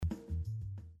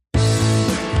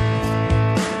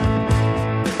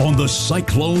on the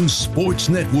Cyclone Sports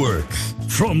Network.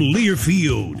 From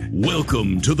Learfield,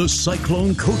 welcome to the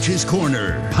Cyclone Coaches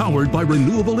Corner, powered by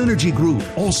Renewable Energy Group,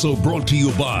 also brought to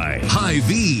you by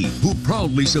Hy-Vee, who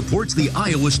proudly supports the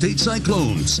Iowa State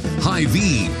Cyclones.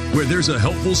 Hy-Vee, where there's a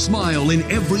helpful smile in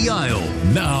every aisle.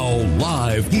 Now,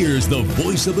 live, here's the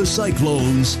voice of the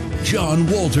Cyclones, John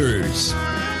Walters.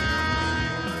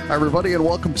 Hi, everybody, and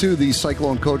welcome to the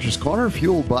Cyclone Coaches Corner,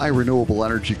 fueled by Renewable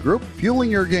Energy Group. Fueling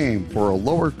your game for a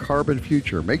lower carbon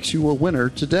future makes you a winner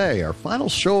today. Our final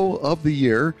show of the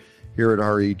year here at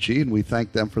REG, and we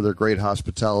thank them for their great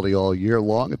hospitality all year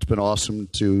long. It's been awesome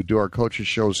to do our coaches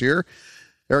shows here.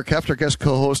 Eric Hefter, guest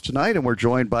co-host tonight, and we're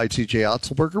joined by TJ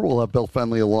Otzelberger. We'll have Bill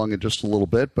Fenley along in just a little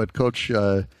bit, but Coach,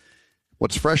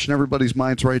 what's fresh in everybody's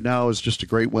minds right now is just a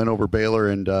great win over Baylor,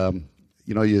 and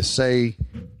you say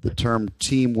the term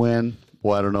team win.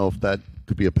 Well, I don't know if that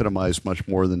could be epitomized much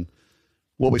more than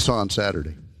what we saw on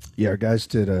Saturday. Yeah, our guys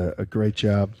did a great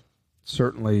job,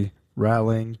 certainly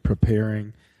rallying,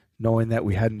 preparing, knowing that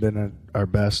we hadn't been at our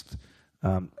best,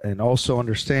 and also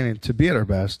understanding to be at our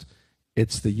best,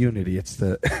 it's the unity, it's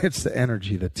the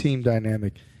energy, the team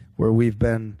dynamic where we've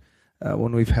been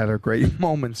when we've had our great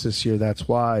moments this year. That's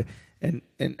why, and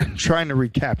trying to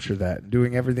recapture that,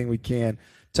 doing everything we can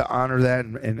to honor that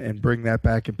and bring that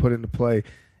back and put into play.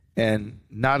 And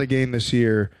not a game this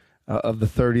year of the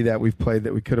 30 that we've played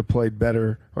that we could have played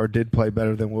better or did play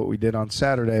better than what we did on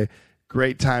Saturday.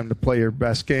 Great time to play your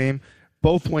best game,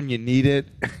 both when you need it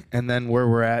and then where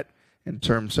we're at in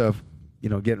terms of,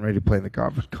 getting ready to play in the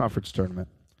conference tournament.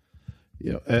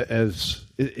 As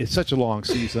it's such a long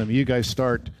season. I mean, you guys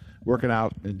start working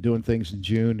out and doing things in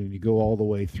June and you go all the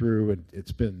way through, and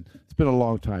it's been a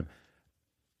long time.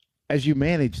 As you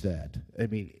manage that, I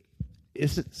mean,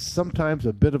 is it sometimes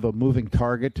a bit of a moving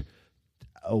target,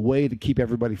 a way to keep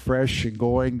everybody fresh and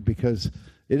going, because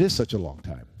it is such a long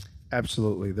time?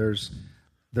 Absolutely. There's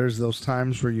those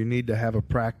times where you need to have a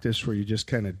practice where you just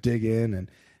kind of dig in and,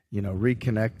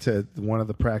 reconnect to one of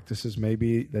the practices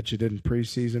maybe that you did in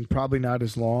preseason. Probably not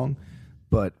as long,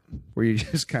 but where you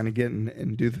just kind of get in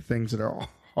and do the things that are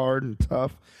hard and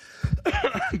tough.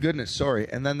 Goodness, sorry.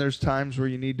 And then there's times where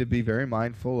you need to be very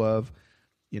mindful of,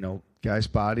 guys'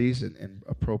 bodies and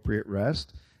appropriate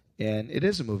rest. And it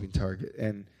is a moving target.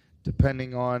 And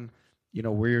depending on,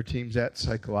 where your team's at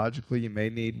psychologically, you may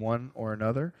need one or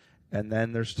another. And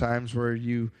then there's times where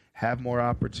you have more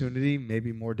opportunity,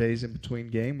 maybe more days in between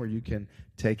game, where you can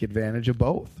take advantage of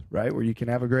both, right? Where you can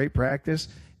have a great practice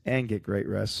and get great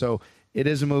rest. So it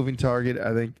is a moving target.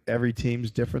 I think every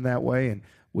team's different that way. And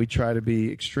we try to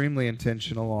be extremely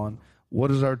intentional on what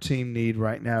does our team need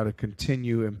right now to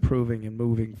continue improving and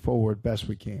moving forward best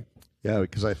we can. Yeah,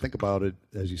 because I think about it,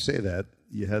 as you say that,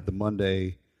 you had the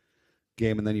Monday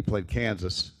game and then you played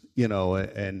Kansas,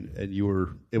 and you were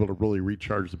able to really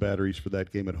recharge the batteries for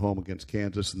that game at home against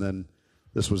Kansas. And then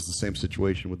this was the same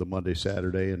situation with the Monday,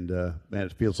 Saturday. And, man,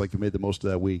 it feels like you made the most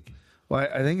of that week. Well,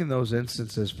 I think in those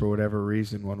instances, for whatever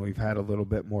reason, when we've had a little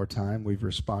bit more time, we've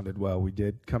responded well. We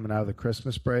did coming out of the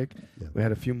Christmas break. Yeah. We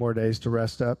had a few more days to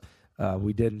rest up.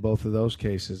 We did in both of those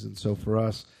cases. And so for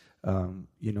us, when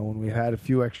we had a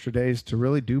few extra days to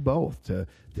really do both, to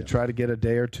try to get a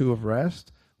day or two of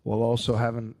rest while also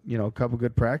having, a couple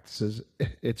good practices,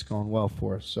 it's gone well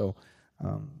for us. So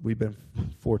we've been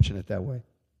fortunate that way.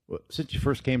 Well, since you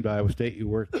first came to Iowa State, you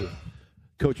worked with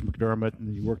Coach McDermott,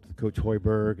 and you worked with Coach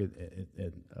Hoiberg,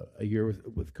 and a year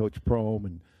with Coach Prohm,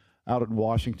 and out in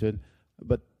Washington.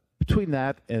 But between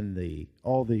that and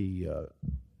all the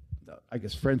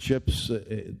friendships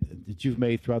that you've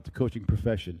made throughout the coaching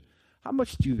profession, how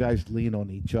much do you guys lean on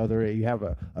each other? You have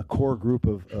a core group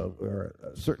or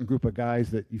a certain group of guys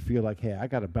that you feel like, hey, I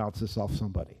got to bounce this off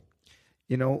somebody.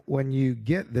 When you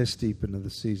get this deep into the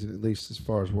season, at least as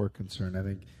far as we're concerned, I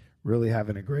think really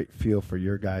having a great feel for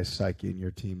your guys' psyche and your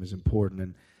team is important.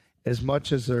 And as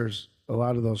much as there's a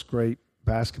lot of those great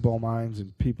basketball minds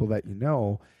and people that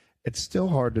it's still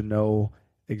hard to know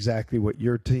exactly what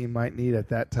your team might need at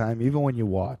that time, even when you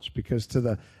watch, because to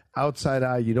the outside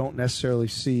eye, you don't necessarily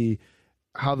see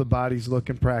how the bodies look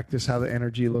in practice, how the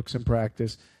energy looks in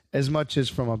practice, as much as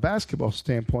from a basketball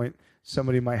standpoint,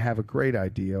 somebody might have a great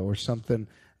idea or something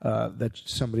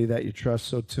somebody that you trust.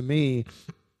 So to me,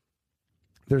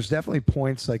 there's definitely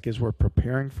points like as we're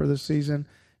preparing for the season,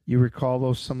 you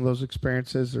recall some of those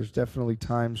experiences. There's definitely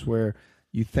times where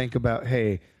you think about,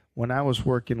 hey, when I was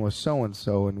working with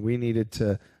so-and-so and we needed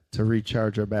to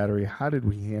recharge our battery, how did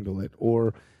we handle it?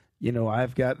 Or,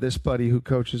 I've got this buddy who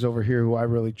coaches over here who I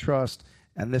really trust,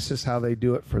 and this is how they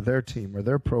do it for their team or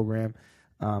their program.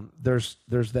 There's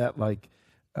that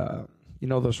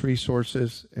those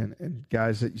resources and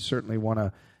guys that you certainly want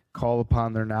to call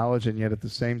upon their knowledge, and yet at the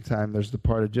same time, there's the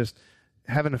part of just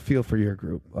having a feel for your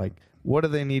group. Like, what do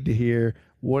they need to hear?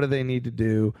 What do they need to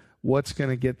do? What's going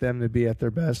to get them to be at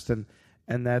their best? And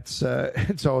that's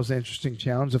it's always an interesting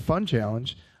challenge, a fun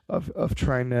challenge of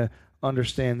trying to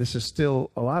understand this is still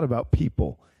a lot about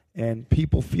people, and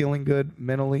people feeling good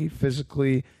mentally,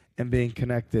 physically, and being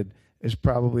connected is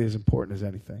probably as important as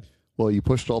anything. Well, you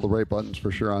pushed all the right buttons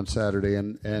for sure on Saturday,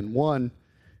 and one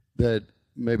that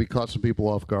maybe caught some people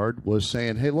off guard was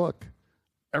saying, hey, look,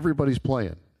 everybody's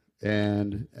playing.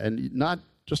 And not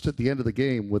just at the end of the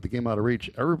game with the game out of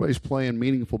reach, everybody's playing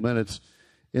meaningful minutes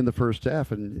in the first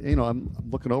half. And, I'm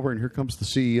looking over, and here comes the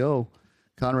CEO,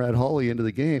 Conrad Hawley, into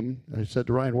the game. I said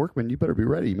to Ryan Workman, you better be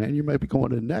ready, man. You might be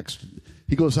going in next.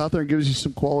 He goes out there and gives you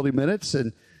some quality minutes.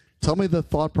 And tell me the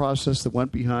thought process that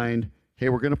went behind, hey,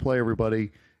 we're going to play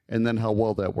everybody, and then how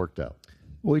well that worked out.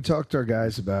 Well, we talked to our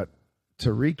guys about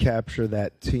to recapture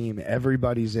that team.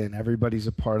 Everybody's in. Everybody's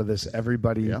a part of this.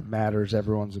 Everybody matters.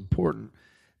 Everyone's important.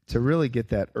 To really get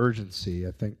that urgency,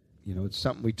 I think, it's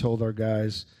something we told our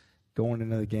guys going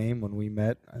into the game when we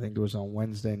met. I think it was on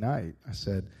Wednesday night. I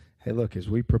said, hey, look, as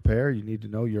we prepare, you need to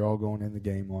know you're all going in the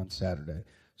game on Saturday.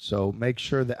 So make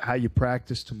sure that how you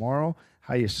practice tomorrow,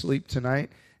 how you sleep tonight.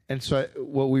 And so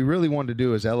what we really wanted to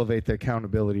do is elevate the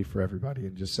accountability for everybody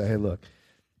and just say, hey, look,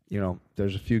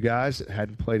 there's a few guys that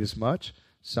hadn't played as much,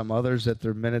 some others that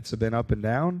their minutes have been up and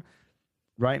down.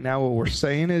 Right now what we're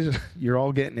saying is you're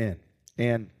all getting in.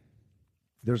 And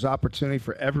there's opportunity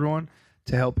for everyone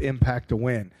to help impact a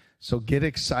win. So get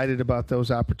excited about those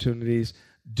opportunities.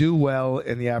 Do well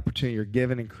in the opportunity you're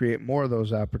given and create more of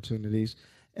those opportunities.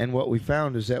 And what we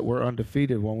found is that we're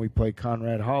undefeated when we play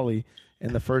Conrad Hawley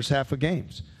in the first half of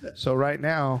games. So right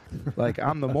now,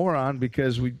 I'm the moron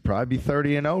because we'd probably be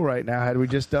 30-0 right now had we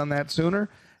just done that sooner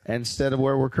instead of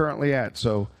where we're currently at.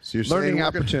 So you're learning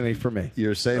opportunity for me.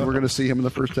 You're saying we're going to see him in the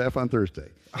first half on Thursday.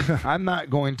 I'm not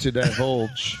going to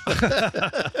divulge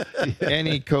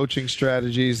any coaching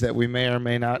strategies that we may or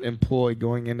may not employ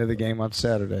going into the game on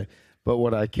Saturday. But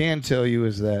what I can tell you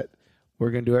is that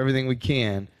we're going to do everything we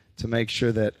can to make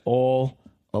sure that all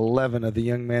 11 of the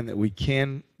young men that we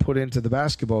can put into the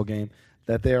basketball game,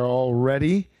 that they are all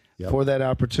ready for that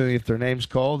opportunity if their name's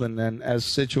called. And then as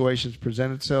situations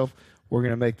present itself, we're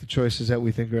going to make the choices that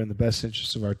we think are in the best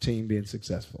interest of our team being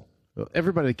successful. Well,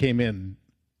 everybody that came in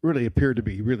really appeared to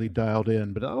be really dialed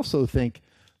in, but I also think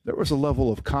there was a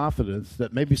level of confidence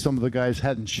that maybe some of the guys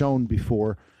hadn't shown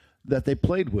before that they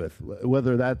played with,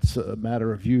 whether that's a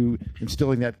matter of you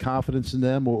instilling that confidence in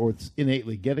them or it's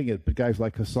innately getting it. But guys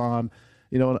like Hassan,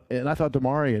 and I thought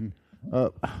Damarian,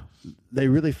 they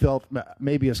really felt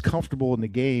maybe as comfortable in the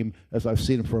game as I've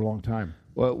seen them for a long time.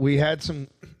 Well, we had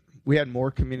more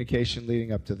communication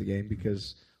leading up to the game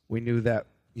because we knew that,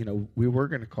 we were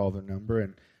going to call their number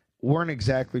and weren't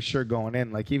exactly sure going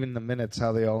in, like even the minutes,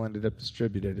 how they all ended up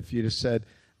distributed. If you'd have said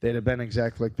they'd have been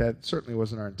exactly like that, it certainly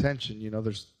wasn't our intention.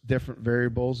 There's different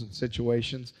variables and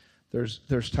situations.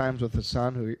 There's times with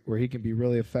Hassan where he can be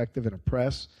really effective in a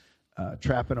press,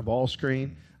 trapping a ball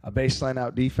screen, a baseline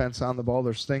out defense on the ball.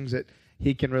 There's things that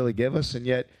he can really give us, and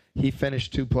yet he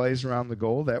finished 2 plays around the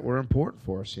goal that were important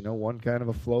for us. One kind of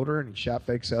a floater, and he shot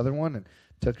fakes the other one and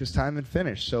took his time and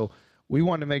finished. So we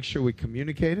wanted to make sure we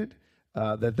communicated,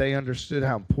 that they understood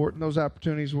how important those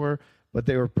opportunities were, but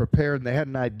they were prepared and they had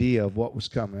an idea of what was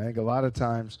coming. I think a lot of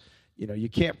times, you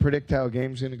can't predict how a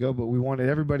game's going to go, but we wanted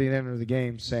everybody to enter the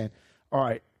game saying, all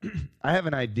right, I have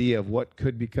an idea of what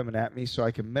could be coming at me so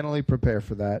I can mentally prepare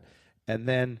for that. And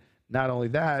then not only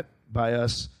that, by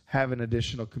us having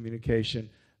additional communication,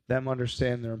 them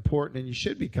understand they're important, and you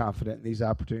should be confident in these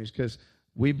opportunities because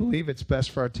we believe it's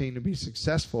best for our team to be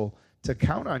successful, to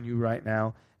count on you right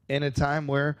now in a time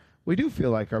where we do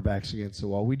feel like our back's against the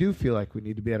wall. We do feel like we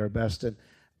need to be at our best. And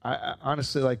I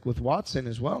honestly, like with Watson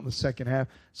as well in the second half,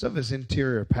 some of his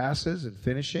interior passes and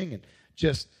finishing and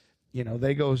just,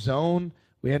 they go zone.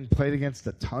 We hadn't played against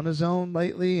a ton of zone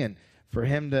lately, and for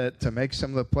him to make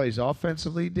some of the plays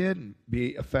offensively did and be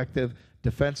effective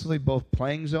defensively, both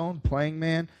playing zone, playing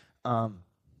man,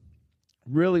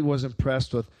 really was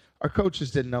impressed with. Our coaches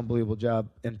did an unbelievable job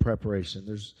in preparation.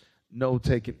 There's no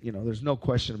there's no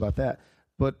question about that.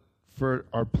 But for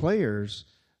our players,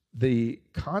 the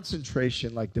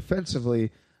concentration, like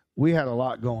defensively, we had a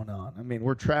lot going on. I mean,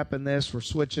 we're trapping this, we're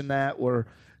switching that, we're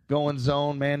going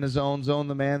zone, man to zone, zone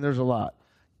to man. There's a lot.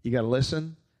 You got to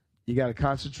listen, you got to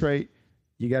concentrate,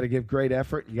 you got to give great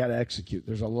effort, you got to execute.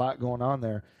 There's a lot going on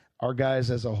there. Our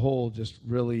guys as a whole just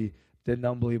really did an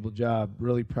unbelievable job,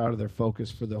 really proud of their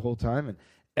focus for the whole time. And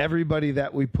everybody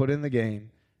that we put in the game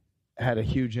had a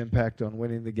huge impact on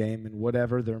winning the game in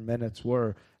whatever their minutes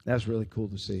were. That's really cool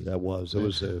to see. That was.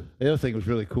 The other thing was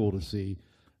really cool to see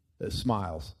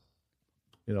smiles.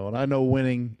 You know, and I know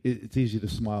winning, it's easy to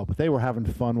smile, but they were having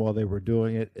fun while they were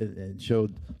doing it and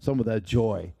showed some of that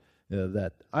joy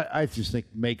that I just think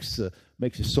makes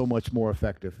it so much more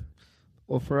effective.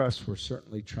 Well, for us, we're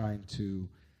certainly trying to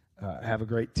have a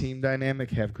great team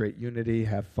dynamic, have great unity,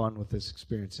 have fun with this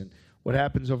experience. And what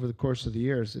happens over the course of the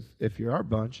year is if you're our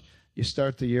bunch, you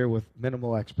start the year with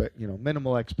minimal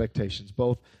expectations,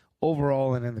 both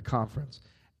overall and in the conference.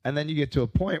 And then you get to a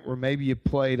point where maybe you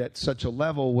played at such a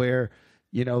level where,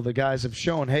 you know, the guys have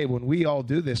shown, hey, when we all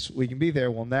do this, we can be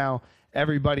there. Well, now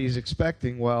everybody's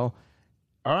expecting, well,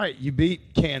 all right, you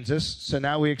beat Kansas, so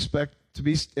now we expect to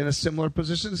be in a similar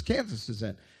position as Kansas is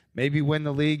in. Maybe win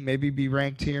the league, maybe be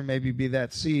ranked here, maybe be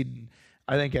that seed. And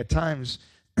I think at times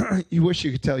you wish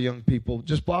you could tell young people,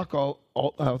 just block all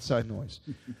outside noise.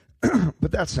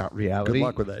 But that's not reality. Good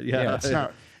luck with that. Yeah,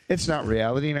 it's not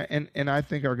reality. And I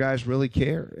think our guys really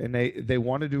care. And they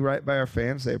want to do right by our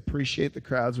fans. They appreciate the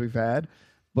crowds we've had.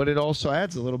 But it also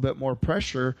adds a little bit more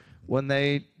pressure when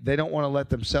they don't want to let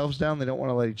themselves down. They don't want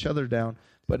to let each other down.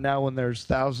 But now when there's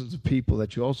thousands of people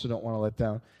that you also don't want to let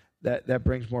down, that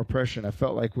brings more pressure. And I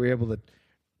felt like we were able to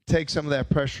take some of that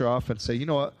pressure off and say, you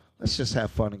know what, let's just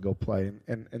have fun and go play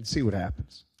and see what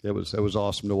happens. It was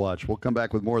awesome to watch. We'll come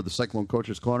back with more of the Cyclone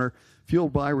Coaches Corner,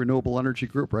 fueled by Renewable Energy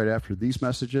Group, right after these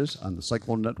messages on the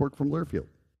Cyclone Network from Learfield.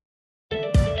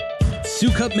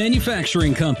 Sukup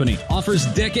Manufacturing Company offers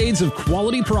decades of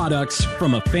quality products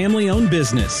from a family-owned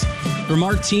business. From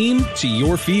our team to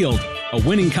your field, a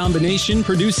winning combination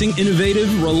producing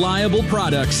innovative, reliable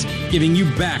products, giving you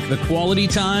back the quality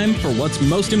time for what's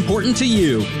most important to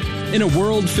you. In a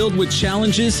world filled with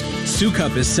challenges,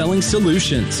 Sukup is selling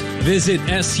solutions. Visit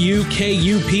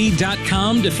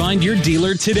sukup.com to find your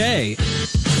dealer today.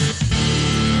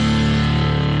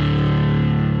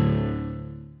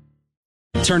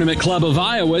 Tournament Club of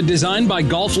Iowa, designed by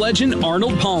golf legend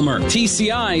Arnold Palmer.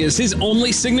 TCI is his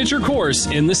only signature course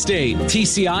in the state.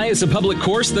 TCI is a public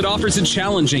course that offers a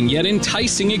challenging yet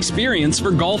enticing experience for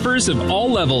golfers of all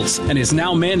levels and is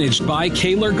now managed by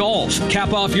Kaler Golf.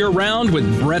 Cap off your round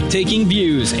with breathtaking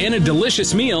views and a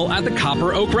delicious meal at the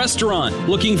Copper Oak Restaurant.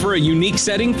 Looking for a unique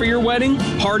setting for your wedding,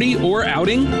 party, or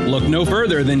outing? Look no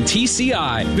further than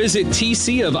TCI. Visit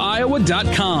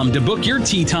tcofiowa.com to book your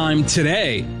tee time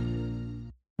today.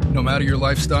 No matter your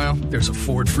lifestyle, there's a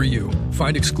Ford for you.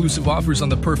 Find exclusive offers on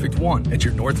the perfect one at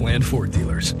your Northland Ford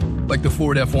dealers. Like the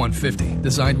Ford F-150,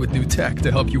 designed with new tech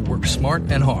to help you work smart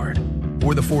and hard.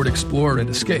 Or the Ford Explorer and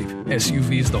Escape,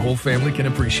 SUVs the whole family can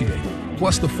appreciate.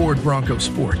 Plus the Ford Bronco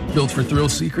Sport, built for thrill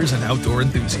seekers and outdoor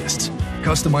enthusiasts.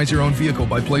 Customize your own vehicle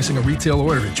by placing a retail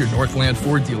order at your Northland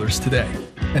Ford dealers today.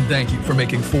 And thank you for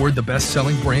making Ford the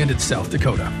best-selling brand in South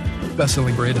Dakota.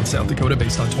 Best-selling brand in South Dakota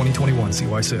based on 2021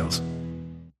 CY sales.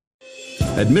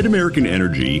 At MidAmerican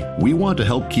Energy, we want to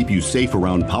help keep you safe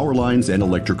around power lines and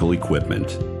electrical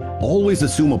equipment. Always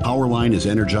assume a power line is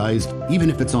energized, even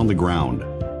if it's on the ground.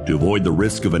 To avoid the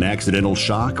risk of an accidental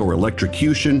shock or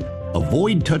electrocution,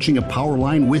 avoid touching a power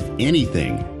line with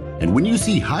anything. And when you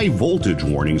see high voltage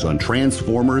warnings on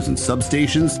transformers and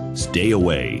substations, stay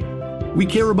away. We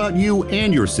care about you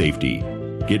and your safety.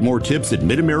 Get more tips at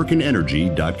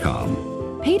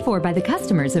midamericanenergy.com. Paid for by the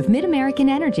customers of MidAmerican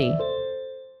Energy.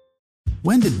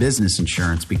 When did business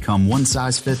insurance become one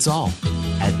size fits all?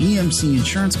 At EMC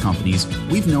Insurance Companies,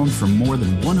 we've known for more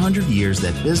than 100 years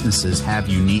that businesses have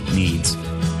unique needs.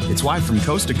 It's why from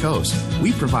coast to coast,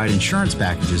 we provide insurance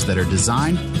packages that are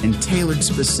designed and tailored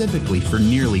specifically for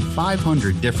nearly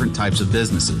 500 different types of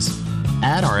businesses.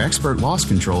 Add our expert loss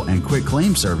control and quick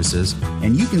claim services,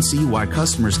 and you can see why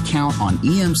customers count on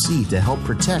EMC to help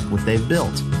protect what they've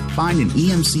built. Find an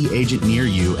EMC agent near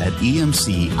you at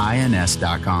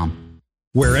emcins.com.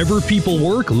 Wherever people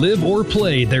work, live, or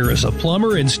play, there is a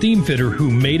plumber and steam fitter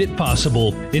who made it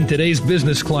possible. In today's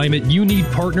business climate, you need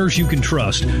partners you can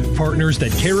trust. Partners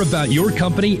that care about your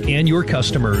company and your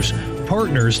customers.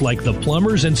 Partners like the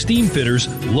plumbers and steam fitters,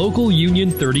 Local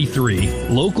Union 33.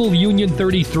 Local Union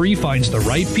 33 finds the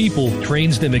right people,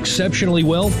 trains them exceptionally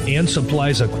well, and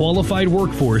supplies a qualified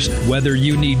workforce, whether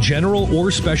you need general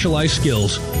or specialized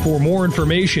skills. For more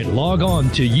information, log on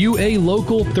to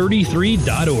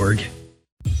ualocal33.org.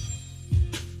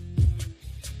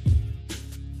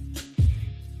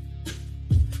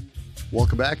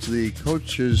 Welcome back to the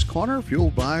Coach's Corner,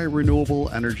 fueled by Renewable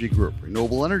Energy Group.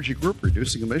 Renewable Energy Group,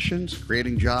 reducing emissions,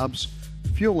 creating jobs,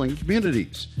 fueling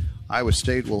communities. Iowa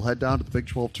State will head down to the Big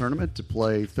 12 tournament to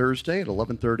play Thursday at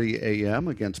 11:30 a.m.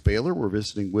 against Baylor. We're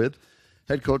visiting with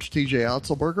Head coach TJ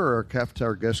Otzelberger, our Keft,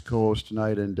 our guest co-host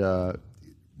tonight, and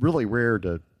really rare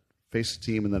to face a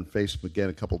team and then face them again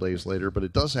a couple days later, but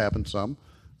it does happen some.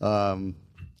 And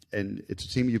it's a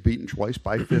team you've beaten twice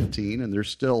by 15, and they're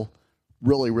still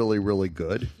really, really, really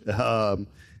good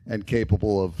and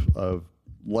capable of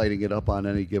lighting it up on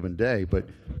any given day. But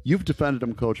you've defended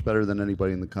them, Coach, better than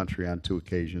anybody in the country on 2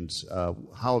 occasions. How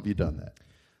have you done that?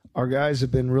 Our guys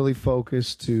have been really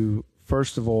focused to,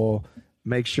 first of all,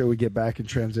 make sure we get back in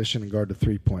transition and guard the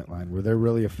three-point line, where they're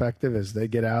really effective as they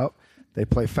get out. They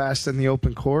play fast in the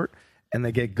open court, and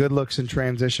they get good looks in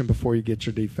transition before you get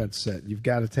your defense set. You've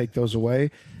got to take those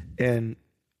away, and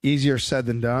easier said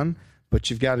than done, but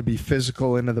you've got to be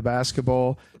physical into the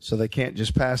basketball so they can't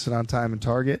just pass it on time and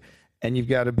target, and you've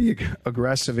got to be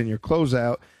aggressive in your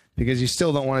closeout because you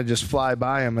still don't want to just fly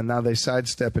by them, and now they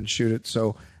sidestep and shoot it.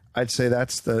 So I'd say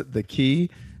that's the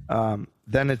key.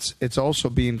 Then it's also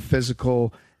being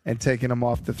physical and taking them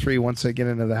off the three once they get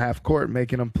into the half court,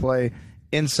 making them play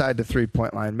inside the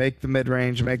three-point line, make the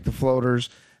mid-range, make the floaters,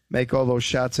 make all those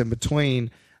shots in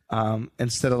between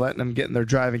instead of letting them get in their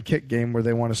drive and kick game where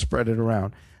they want to spread it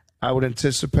around. I would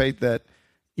anticipate that,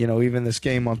 even this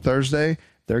game on Thursday,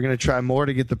 they're going to try more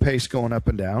to get the pace going up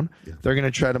and down. Yeah. They're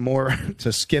going to try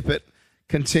to skip it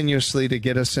continuously to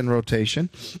get us in rotation.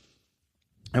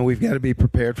 And we've got to be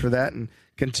prepared for that and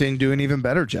continue doing an even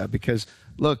better job because,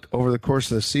 look, over the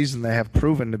course of the season, they have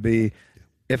proven to be,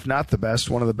 if not the best,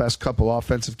 one of the best couple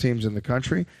offensive teams in the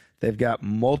country. They've got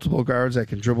multiple guards that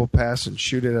can dribble, pass, and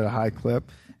shoot it at a high clip,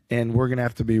 and we're going to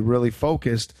have to be really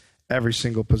focused every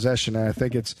single possession. And I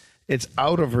think it's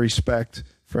out of respect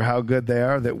for how good they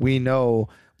are that we know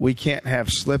we can't have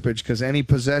slippage because any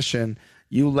possession,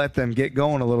 you let them get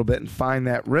going a little bit and find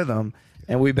that rhythm.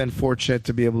 And we've been fortunate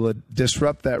to be able to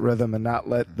disrupt that rhythm and not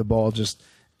let the ball just,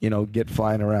 get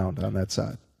flying around on that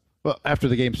side. Well, after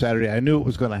the game Saturday, I knew it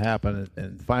was going to happen,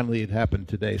 and finally it happened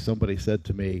today. Somebody said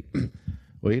to me,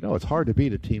 well, it's hard to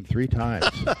beat a team 3 times.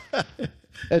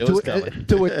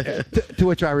 To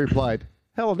which I replied,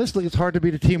 hell, in this league, it's hard to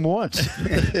beat a team once.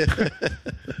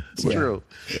 It's true.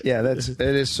 Yeah, it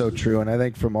is so true. And I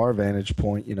think from our vantage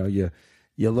point, you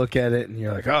look at it and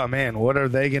you're like, oh, man, what are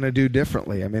they going to do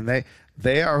differently? I mean,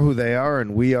 they are who they are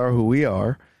and we are who we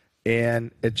are. And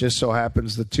it just so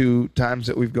happens the 2 times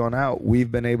that we've gone out,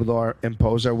 we've been able to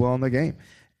impose our will in the game.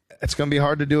 It's going to be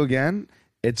hard to do again.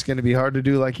 It's going to be hard to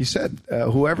do, like you said.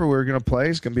 Whoever we're going to play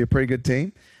is going to be a pretty good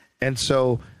team. And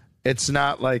so it's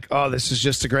not like, oh, this is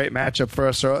just a great matchup for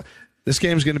us. So this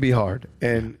game's going to be hard.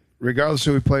 And regardless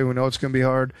of who we play, we know it's going to be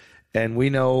hard. And we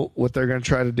know what they're going to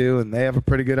try to do. And they have a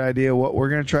pretty good idea what we're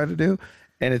going to try to do.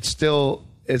 And it's still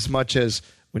as much as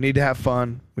we need to have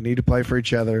fun. We need to play for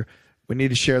each other. We need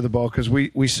to share the ball because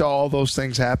we saw all those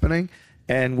things happening.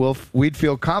 And we'd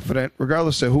feel confident,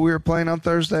 regardless of who we were playing on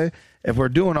Thursday. If we're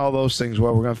doing all those things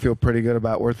well, we're going to feel pretty good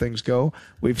about where things go.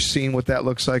 We've seen what that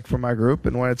looks like for my group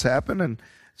and when it's happened. And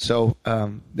so,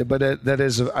 that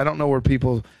is, I don't know where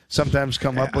people sometimes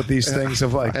come up with these things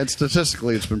of like. And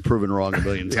statistically, it's been proven wrong a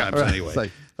million times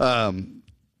anyway.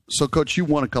 So, Coach, you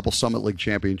won a couple Summit League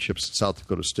championships at South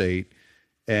Dakota State,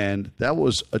 and that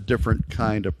was a different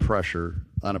kind of pressure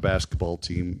on a basketball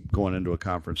team going into a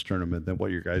conference tournament than what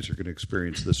your guys are going to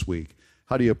experience this week.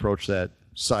 How do you approach that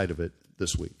side of it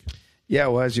this week? Yeah,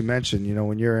 well, as you mentioned,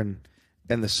 when you're in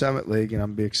the Summit League, and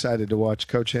I'm be excited to watch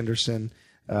Coach Henderson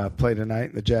play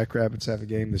tonight, and the Jackrabbits have a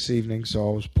game this evening, so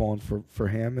I was pulling for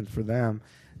him and for them.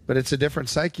 But it's a different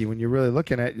psyche when you're really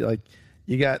looking at, like,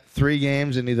 you got 3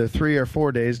 games in either 3 or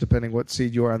 4 days, depending what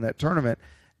seed you are in that tournament.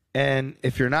 And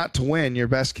if you're not to win, your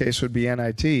best case would be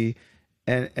NIT.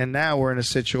 And now we're in a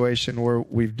situation where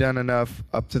we've done enough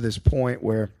up to this point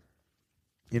where,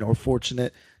 we're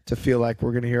fortunate to feel like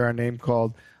we're going to hear our name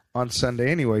called on Sunday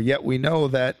anyway. Yet we know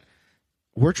that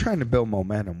we're trying to build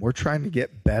momentum. We're trying to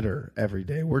get better every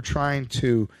day. We're trying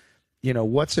to,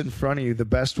 what's in front of you, the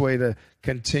best way to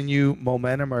continue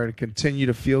momentum or to continue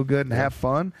to feel good and have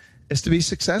fun is to be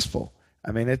successful.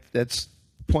 I mean, that's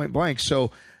point blank.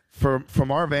 So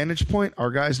from our vantage point,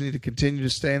 our guys need to continue to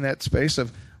stay in that space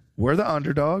of we're the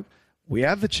underdog, we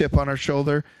have the chip on our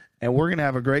shoulder, and we're going to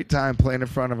have a great time playing in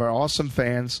front of our awesome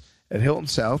fans at Hilton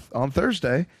South on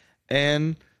Thursday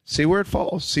and see where it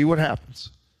falls, see what happens.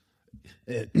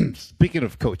 Speaking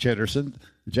of Coach Henderson,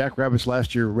 the Jackrabbits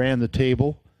last year ran the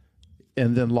table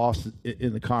and then lost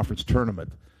in the conference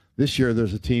tournament. This year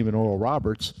there's a team in Oral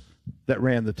Roberts that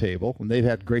ran the table, and they've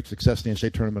had great success in the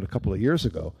NCAA tournament a couple of years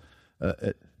ago.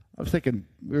 I was thinking,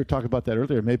 we were talking about that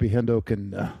earlier, maybe Hendo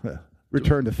can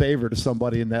return the favor to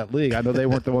somebody in that league. I know they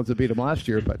weren't the ones that beat them last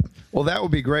year, but. Well, that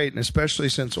would be great, and especially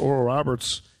since Oral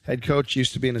Roberts' head coach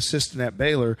used to be an assistant at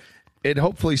Baylor. it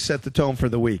hopefully set the tone for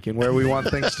the week and where we want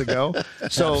things to go.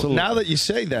 So Absolutely. now that you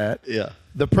say that,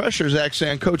 the pressure is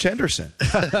actually on Coach Henderson.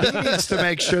 He needs to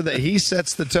make sure that he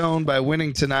sets the tone by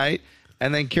winning tonight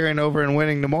and then carrying over and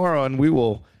winning tomorrow, and we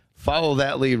will follow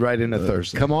that lead right into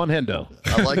Thursday. Come on, Hendo.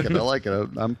 I like it. I like it.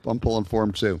 I'm pulling for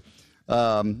him too.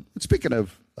 Speaking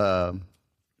of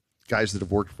guys that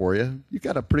have worked for you, you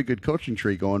got a pretty good coaching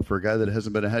tree going for a guy that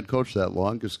hasn't been a head coach that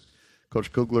long, because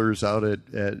Coach Kugler's out at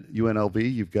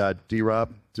UNLV. You've got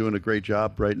D-Rob doing a great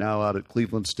job right now out at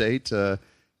Cleveland State. You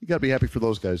got to be happy for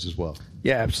those guys as well.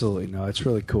 Yeah, absolutely. No, it's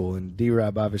really cool. And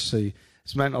D-Rob obviously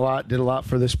has meant a lot, did a lot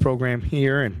for this program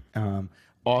here, and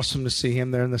awesome to see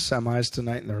him there in the semis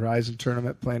tonight in the Horizon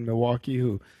Tournament playing Milwaukee,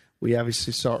 who we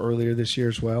obviously saw earlier this year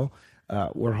as well.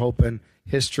 We're hoping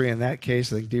history in that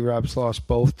case. I think D-Rob's lost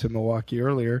both to Milwaukee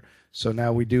earlier, so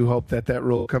now we do hope that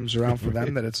rule comes around for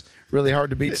them, that it's really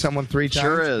hard to beat someone 3 times.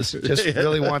 Sure is. Just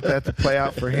really want that to play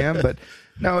out for him. But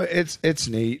no, it's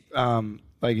neat.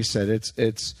 Like you said,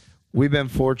 it's we've been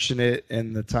fortunate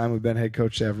in the time we've been head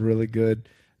coach to have really good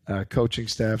coaching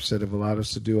staffs that have allowed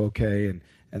us to do okay,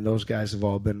 and those guys have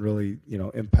all been really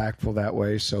impactful that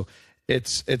way. So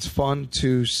it's fun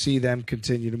to see them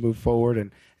continue to move forward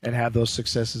and have those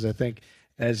successes. I think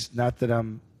not that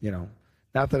I'm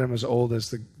as old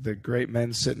as the great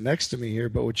men sitting next to me here,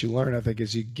 but what you learn, I think,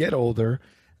 as you get older,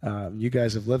 you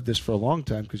guys have lived this for a long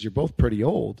time because you're both pretty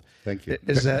old. Thank you.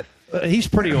 Is that he's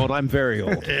pretty old. I'm very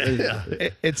old.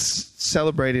 It's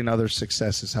celebrating other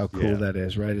successes, how cool that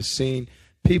is, right? It's seeing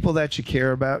people that you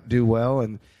care about do well,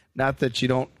 and not that you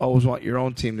don't always want your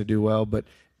own team to do well, but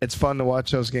it's fun to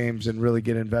watch those games and really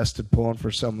get invested pulling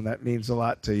for someone that means a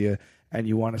lot to you, and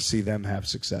you want to see them have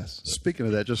success. Speaking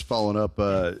of that, just following up,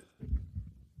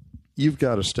 you've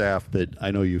got a staff that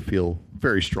I know you feel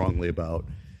very strongly about,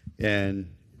 and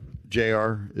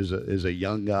JR is a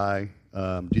young guy.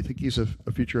 Do you think he's a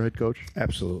future head coach?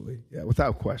 Absolutely, yeah,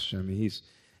 without question. I mean,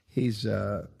 he's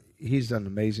done an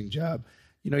amazing job.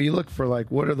 You look for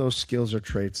what are those skills or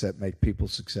traits that make people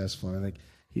successful. And I think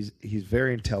he's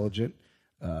very intelligent.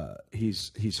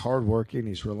 He's hardworking.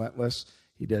 He's relentless.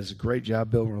 He does a great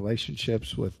job building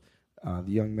relationships with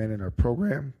the young men in our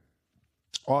program.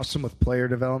 Awesome with player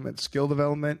development, skill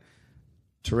development.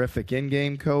 Terrific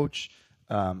in-game coach.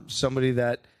 Somebody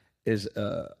that is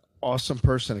an awesome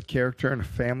person, a character, and a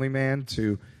family man.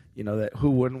 To that who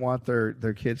wouldn't want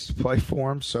their kids to play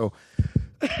for him. So.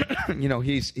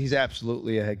 He's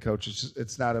absolutely a head coach.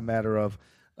 It's not a matter of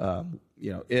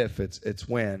if, it's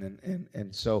when,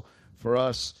 and so for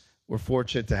us, we're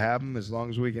fortunate to have him. As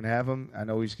long as we can have him, I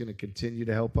know he's going to continue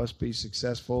to help us be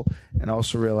successful, and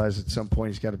also realize at some point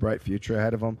he's got a bright future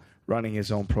ahead of him, running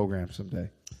his own program someday.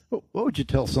 What would you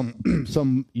tell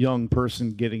some young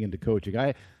person getting into coaching?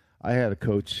 I had a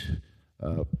coach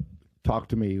talk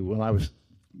to me when I was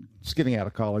just getting out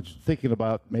of college, thinking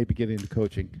about maybe getting into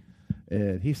coaching.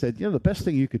 And he said, the best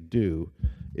thing you could do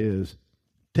is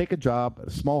take a job at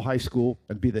a small high school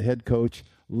and be the head coach,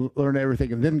 learn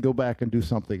everything, and then go back and do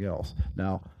something else.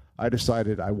 Now, I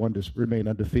decided I wanted to remain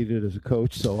undefeated as a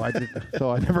coach, so I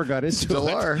never got into Still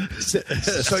it. are.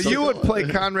 So you would play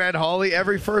Conrad Hawley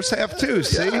every first half too,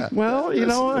 see? Yeah. Well,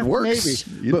 it works.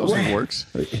 Maybe. It works.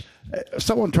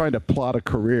 Someone trying to plot a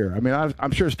career. I mean,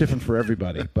 I'm sure it's different for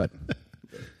everybody, but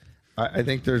I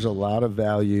think there's a lot of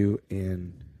value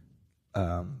in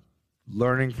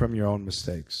learning from your own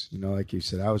mistakes. Like you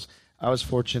said, I was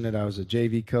fortunate. I was a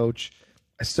JV coach.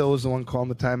 I still was the one calling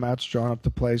the timeouts, drawing up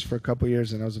the plays for a couple of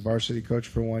years, and I was a varsity coach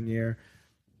for 1 year.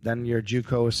 Then you're a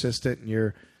JUCO assistant, and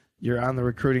you're on the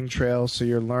recruiting trail, so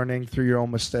you're learning through your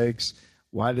own mistakes.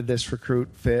 Why did this recruit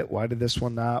fit? Why did this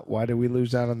one not? Why did we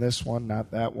lose out on this one, not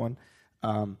that one?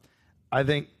 I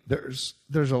think there's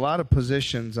a lot of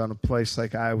positions on a place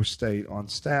like Iowa State on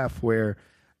staff where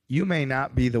you may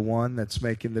not be the one that's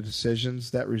making the decisions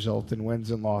that result in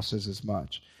wins and losses as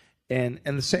much. And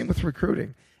the same with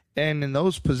recruiting. And in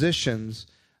those positions,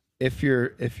 if you're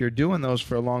doing those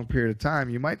for a long period of time,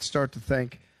 you might start to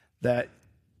think that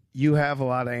you have a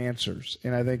lot of answers.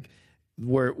 And I think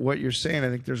what you're saying, I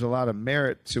think there's a lot of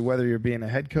merit to whether you're being a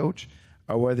head coach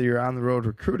or whether you're on the road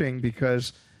recruiting,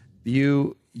 because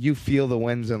you feel the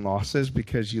wins and losses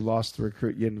because you lost the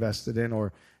recruit you invested in,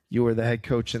 or you were the head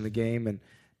coach in the game and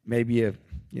maybe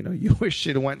you wish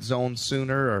you'd have went zone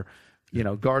sooner, or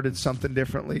guarded something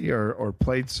differently, or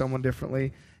played someone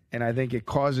differently. And I think it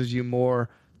causes you more.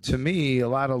 To me, a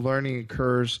lot of learning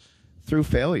occurs through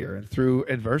failure and through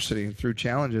adversity and through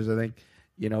challenges. I think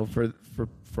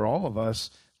for all of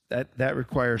us that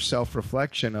requires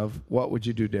self-reflection of what would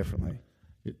you do differently.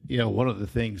 One of the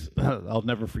things I'll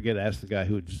never forget, I asked the guy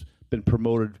who had just been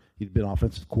promoted. He'd been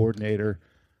offensive coordinator.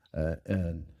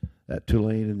 and at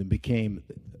Tulane, and then became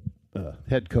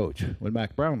head coach when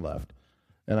Mac Brown left.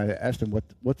 And I asked him,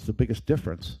 what's the biggest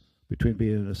difference between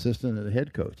being an assistant and a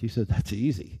head coach? He said, that's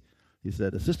easy. He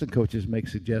said, assistant coaches make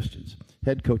suggestions,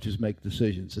 head coaches make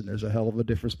decisions, and there's a hell of a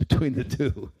difference between the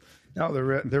two. No,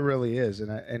 there really is,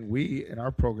 and we in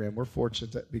our program, we're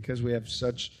fortunate that because we have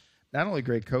such not only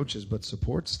great coaches but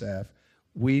support staff,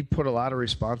 we put a lot of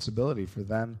responsibility for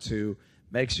them to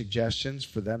make suggestions,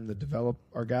 for them to develop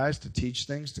our guys, to teach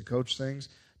things, to coach things,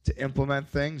 to implement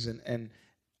things, and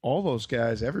all those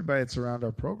guys, everybody that's around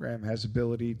our program has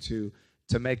ability to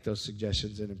make those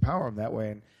suggestions and empower them that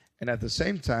way. And at the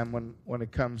same time, when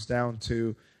it comes down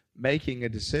to making a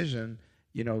decision,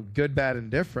 good, bad,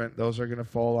 and different, those are going to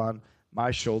fall on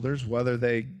my shoulders, whether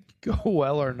they go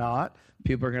well or not.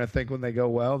 People are going to think when they go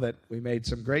well that we made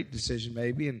some great decision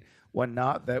maybe, and when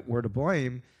not, that we're to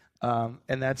blame. And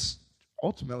that's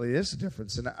ultimately is the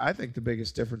difference. And I think the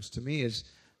biggest difference to me is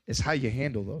how you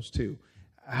handle those two.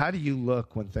 How do you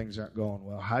look when things aren't going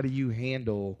well? How do you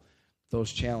handle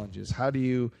those challenges?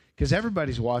 Because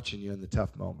everybody's watching you in the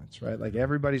tough moments, right? Like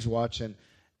everybody's watching.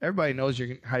 Everybody knows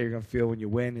how you're going to feel when you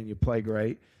win and you play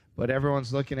great, but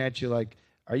everyone's looking at you like,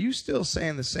 are you still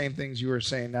saying the same things you were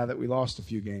saying now that we lost a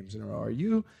few games in a row? Are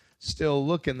you still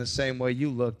looking the same way you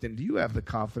looked, and do you have the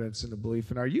confidence and the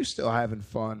belief, and are you still having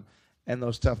fun in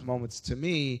those tough moments? To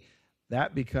me,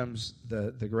 that becomes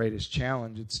the greatest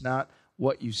challenge. It's not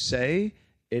what you say,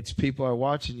 it's people are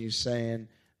watching you saying,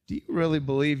 do you really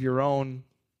believe your own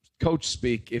coach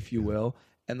speak, if you will,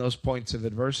 and those points of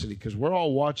adversity? Because we're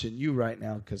all watching you right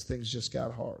now because things just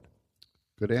got hard.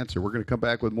 Good answer. We're going to come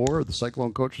back with more of the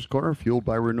Cyclone Coaches Corner, fueled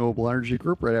by Renewable Energy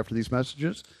Group, right after these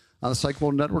messages on the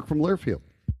Cyclone Network from Learfield.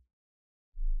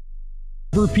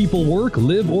 Wherever people work,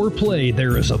 live, or play,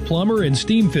 there is a plumber and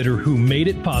steam fitter who made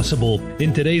it possible.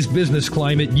 In today's business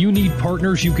climate, you need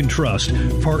partners you can trust,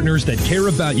 partners that care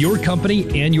about your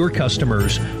company and your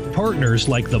customers. Partners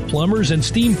like the Plumbers and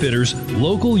Steam Fitters,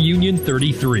 Local Union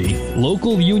 33.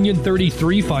 Local Union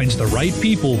 33 finds the right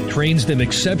people, trains them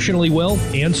exceptionally well,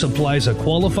 and supplies a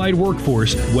qualified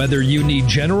workforce, whether you need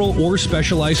general or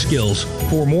specialized skills.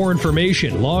 For more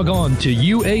information, log on to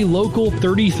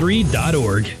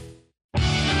ualocal33.org.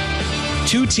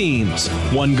 Two teams,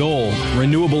 one goal.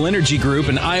 Renewable Energy Group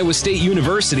and Iowa State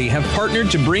University have partnered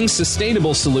to bring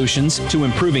sustainable solutions to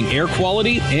improving air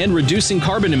quality and reducing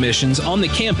carbon emissions on the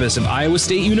campus of Iowa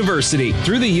State University.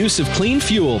 Through the use of clean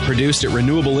fuel produced at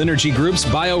Renewable Energy Group's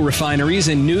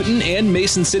biorefineries in Newton and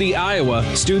Mason City, Iowa,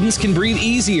 students can breathe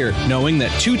easier knowing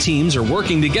that two teams are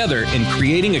working together in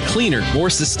creating a cleaner, more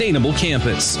sustainable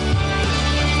campus.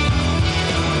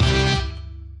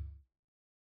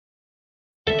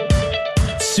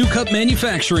 Sukup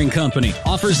Manufacturing Company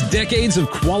offers decades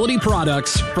of quality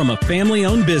products from a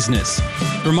family-owned business.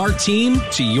 From our team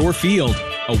to your field,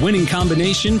 a winning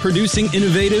combination producing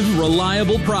innovative,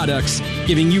 reliable products,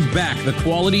 giving you back the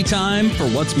quality time for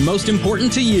what's most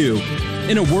important to you.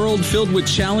 In a world filled with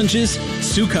challenges,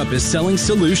 Sukup is selling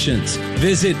solutions.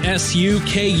 Visit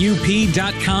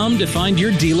sukup.com to find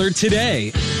your dealer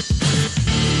today.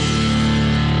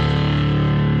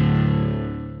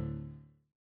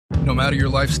 No matter your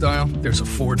lifestyle, there's a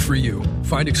Ford for you.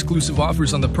 Find exclusive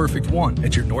offers on the perfect one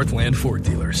at your Northland Ford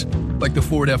dealers. Like the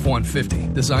Ford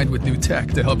F-150, designed with new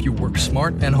tech to help you work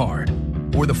smart and hard.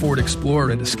 Or the Ford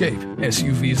Explorer and Escape,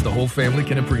 SUVs the whole family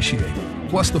can appreciate.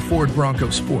 Plus the Ford Bronco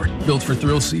Sport, built for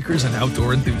thrill seekers and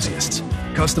outdoor enthusiasts.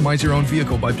 Customize your own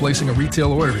vehicle by placing a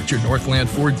retail order at your Northland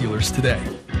Ford dealers today.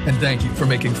 And thank you for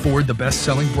making Ford the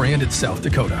best-selling brand in South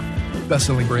Dakota.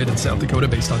 Best-selling brand in South Dakota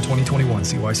based on 2021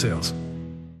 CY sales.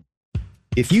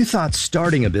 If you thought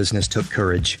starting a business took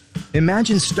courage,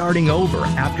 imagine starting over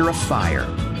after a fire,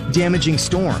 damaging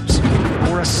storms,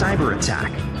 or a cyber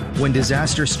attack. When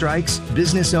disaster strikes,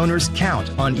 business owners count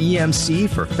on EMC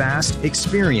for fast,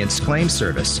 experienced claim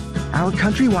service. Our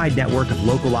countrywide network of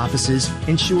local offices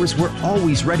ensures we're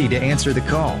always ready to answer the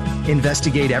call,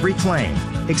 investigate every claim,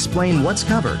 explain what's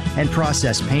covered, and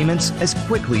process payments as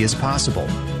quickly as possible.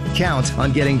 Count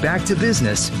on getting back to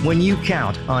business when you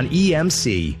count on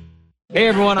EMC. Hey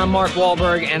everyone, I'm Mark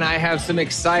Wahlberg, and I have some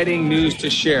exciting news to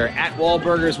share. At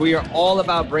Wahlburgers, we are all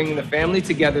about bringing the family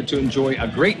together to enjoy a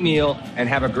great meal and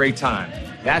have a great time.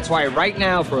 That's why right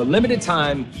now, for a limited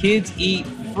time, kids eat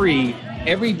free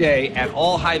every day at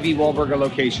all Hy-Vee Wahlburger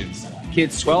locations.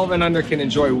 Kids 12 and under can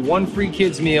enjoy one free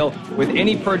kids meal with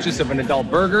any purchase of an adult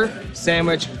burger,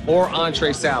 sandwich, or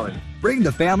entree salad. Bring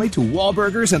the family to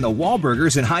Wahlburgers and the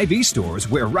Wahlburgers and Hy-Vee stores,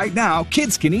 where right now,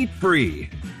 kids can eat free.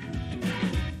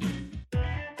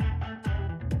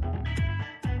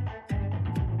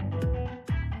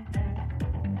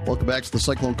 Welcome back to the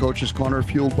Cyclone Coaches Corner,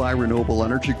 fueled by Renewable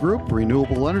Energy Group.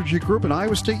 Renewable Energy Group and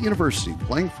Iowa State University,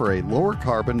 playing for a lower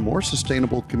carbon, more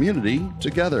sustainable community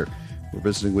together. We're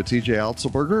visiting with TJ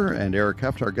Otzelberger and Eric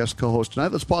Heft, our guest co-host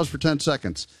tonight. Let's pause for 10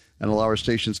 seconds and allow our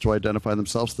stations to identify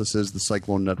themselves. This is the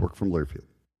Cyclone Network from Learfield.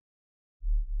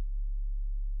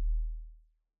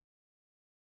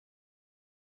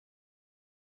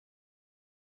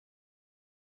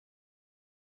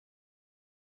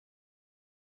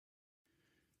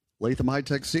 Latham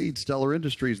High-Tech Seed, Stellar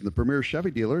Industries, and the premier Chevy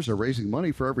dealers are raising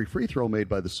money for every free throw made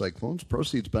by the Cyclones.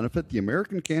 Proceeds benefit the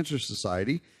American Cancer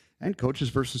Society and Coaches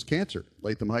vs. Cancer.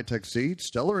 Latham High-Tech Seed,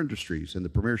 Stellar Industries, and the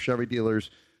premier Chevy dealers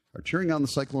are cheering on the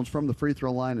Cyclones from the free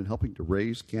throw line and helping to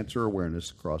raise cancer awareness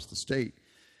across the state.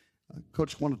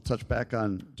 Coach, I wanted to touch back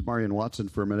on Demarion Watson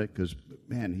for a minute because,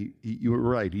 man, you were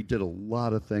right. He did a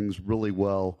lot of things really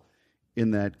well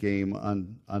in that game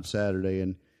on Saturday,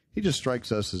 and he just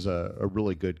strikes us as a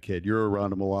really good kid. You're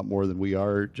around him a lot more than we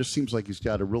are. It just seems like he's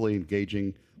got a really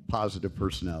engaging, positive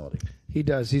personality. He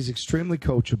does. He's extremely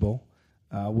coachable,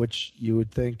 which you would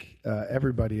think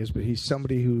everybody is, but he's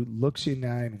somebody who looks you in the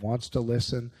eye and wants to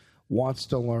listen, wants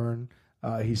to learn.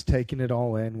 He's taking it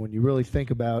all in. When you really think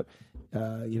about,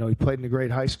 he played in a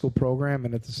great high school program,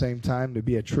 and at the same time to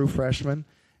be a true freshman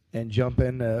and jump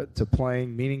into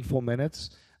playing meaningful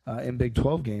minutes in Big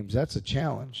 12 games, that's a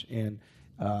challenge. And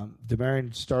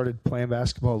Demarion started playing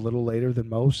basketball a little later than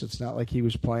most. It's not like he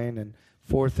was playing in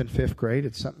 4th and 5th grade.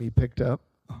 It's something he picked up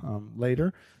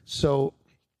later. So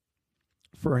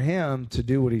for him to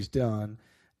do what he's done,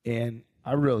 and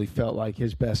I really felt like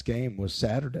his best game was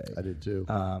Saturday. I did too.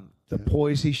 The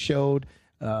poise he showed,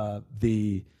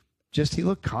 he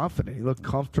looked confident. He looked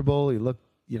comfortable. He looked,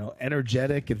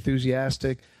 energetic,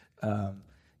 enthusiastic. I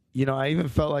even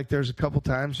felt like there's a couple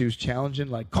times he was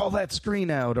challenging, like, call that screen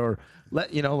out, or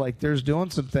there's doing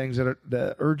some things that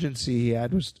the urgency he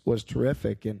had was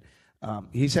terrific. And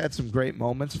he's had some great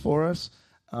moments for us.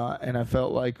 And I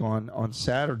felt like on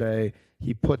Saturday,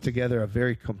 he put together a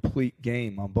very complete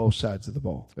game on both sides of the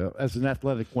ball. As an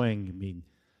athletic wing,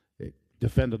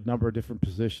 defend a number of different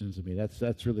positions.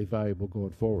 That's really valuable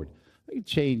going forward. Let me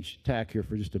change tack here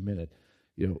for just a minute.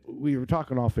 We were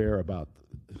talking off air about,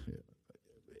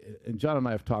 and John and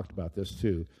I have talked about this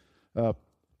too,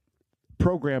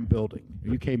 program building.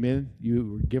 You came in,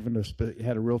 you were given you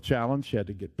had a real challenge. You had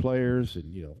to get players,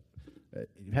 and you've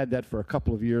had that for a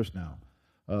couple of years now.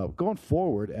 Going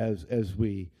forward, as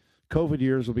COVID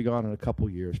years will be gone in a couple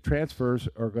of years, transfers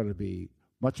are going to be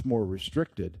much more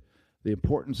restricted. The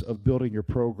importance of building your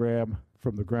program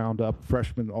from the ground up,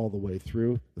 freshman all the way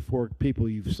through, the 4 people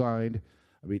you've signed.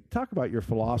 Talk about your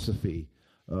philosophy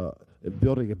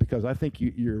building it, because I think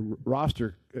your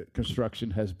roster construction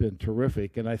has been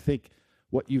terrific, and I think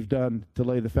what you've done to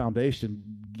lay the foundation,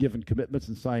 given commitments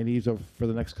and signees for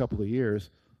the next couple of years,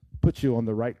 puts you on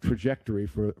the right trajectory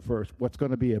for what's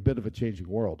going to be a bit of a changing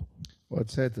world. Well, I'd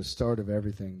say at the start of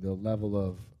everything, the level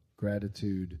of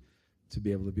gratitude to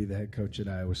be able to be the head coach at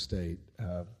Iowa State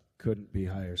couldn't be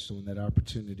higher. So when that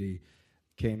opportunity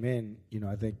came in,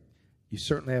 I think you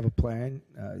certainly have a plan.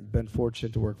 You've been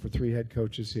fortunate to work for 3 head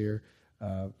coaches here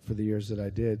for the years that I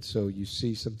did. So you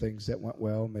see some things that went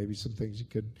well, maybe some things you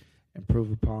could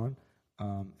improve upon.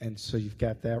 And so you've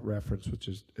got that reference, which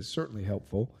is certainly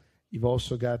helpful. You've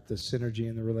also got the synergy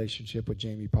in the relationship with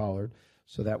Jamie Pollard,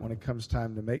 so that when it comes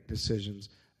time to make decisions,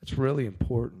 it's really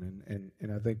important.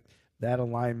 And I think that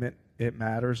alignment, it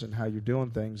matters in how you're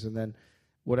doing things. And then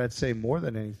what I'd say more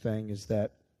than anything is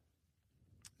that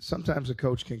sometimes a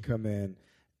coach can come in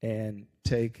and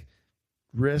take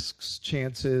risks,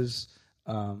 chances,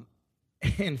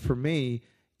 and for me,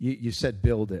 you said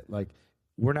build it. Like,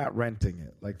 we're not renting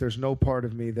it. Like, there's no part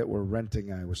of me that we're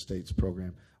renting Iowa State's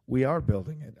program. We are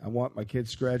building it. I want my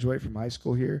kids to graduate from high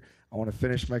school here. I want to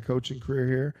finish my coaching career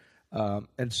here.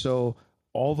 And so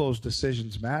all those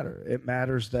decisions matter. It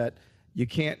matters that you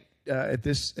can't, at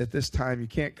this time, you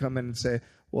can't come in and say,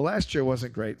 well, last year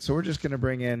wasn't great, so we're just going to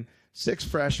bring in 6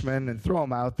 freshmen and throw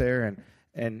them out there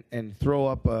and throw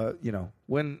up,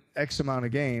 win X amount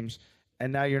of games,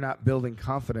 and now you're not building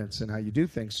confidence in how you do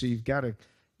things. So you've got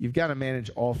to manage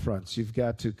all fronts. You've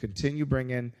got to continue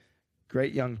bringing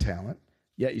great young talent,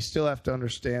 yet you still have to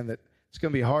understand that it's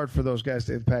going to be hard for those guys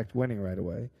to impact winning right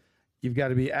away. You've got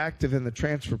to be active in the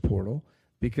transfer portal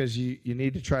because you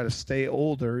need to try to stay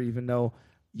older, even though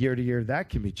year to year that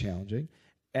can be challenging,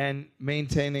 and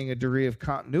maintaining a degree of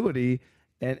continuity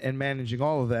and managing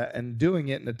all of that and doing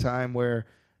it in a time where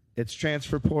it's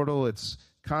transfer portal, it's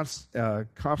conference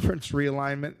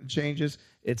realignment changes,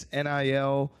 it's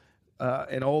NIL,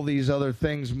 and all these other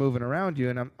things moving around you.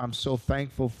 And I'm so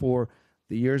thankful for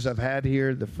the years I've had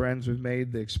here, the friends we've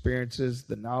made, the experiences,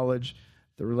 the knowledge,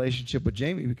 the relationship with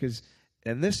Jamie, because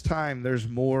in this time there's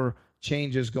more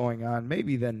changes going on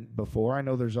maybe than before. I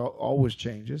know there's always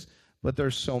changes, but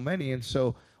there's so many. And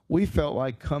so we felt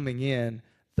like coming in,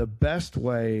 the best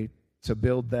way to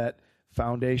build that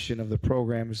foundation of the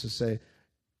program is to say,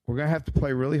 we're going to have to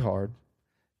play really hard.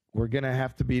 We're going to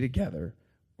have to be together.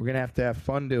 We're going to have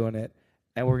fun doing it.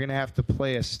 And we're going to have to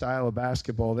play a style of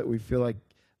basketball that we feel like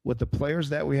with the players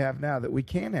that we have now that we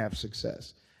can have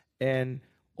success. And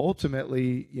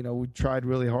ultimately, you know, we tried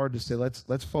really hard to say,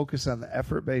 let's focus on the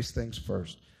effort-based things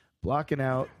first. Blocking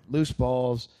out loose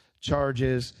balls,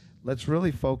 charges. Let's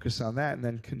really focus on that and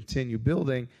then continue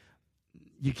building.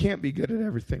 You can't be good at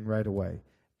everything right away.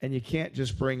 And you can't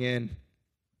just bring in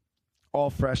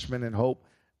all freshmen and hope,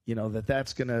 you know,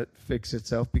 that's going to fix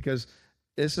itself, because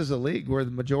this is a league where the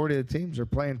majority of the teams are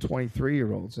playing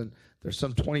 23-year-olds, and there's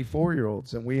some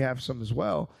 24-year-olds, and we have some as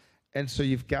well. And so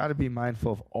you've got to be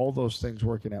mindful of all those things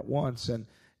working at once. And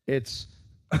it's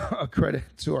a credit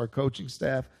to our coaching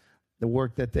staff, the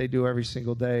work that they do every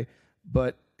single day.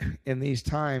 But in these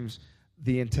times,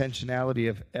 the intentionality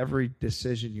of every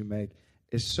decision you make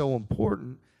is so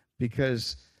important,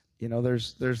 because, you know,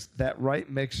 there's that right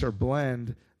mix or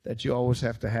blend that you always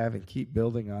have to have and keep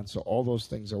building on. So all those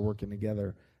things are working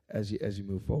together as you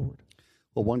move forward.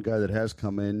 Well, one guy that has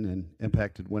come in and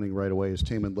impacted winning right away is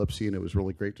Tamin Lipsey, and it was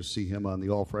really great to see him on the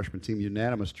all-freshman team.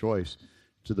 Unanimous choice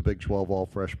to the Big 12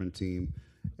 all-freshman team.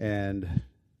 And,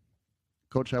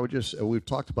 Coach, we've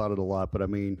talked about it a lot, but, I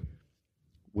mean,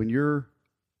 when you're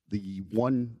the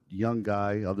one young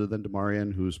guy other than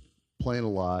DeMarion who's playing a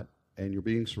lot and you're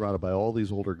being surrounded by all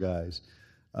these older guys,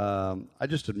 I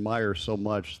just admire so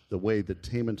much the way that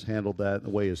Tamin's handled that and the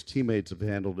way his teammates have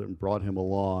handled it and brought him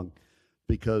along,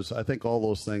 because I think all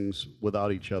those things,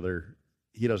 without each other,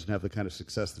 he doesn't have the kind of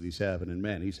success that he's having. And,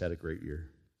 man, he's had a great year.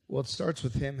 Well, it starts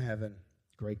with him having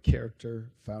great character,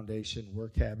 foundation,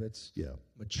 work habits,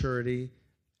 maturity,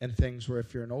 and things where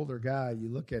if you're an older guy, you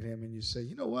look at him and you say,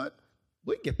 you know what?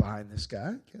 We can get behind this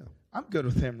guy. Yeah. I'm good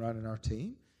with him running our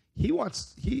team.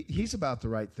 He's about the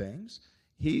right things.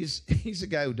 He's a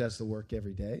guy who does the work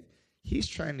every day. He's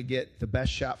trying to get the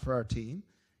best shot for our team.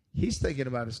 He's thinking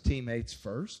about his teammates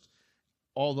first.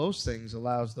 All those things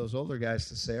allows those older guys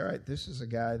to say, all right, this is a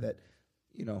guy that,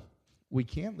 you know, we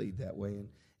can lead that way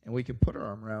and we can put our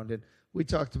arm around it. We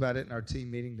talked about it in our team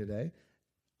meeting today.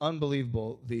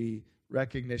 Unbelievable the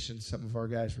recognition some of our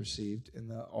guys received in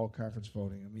the all-conference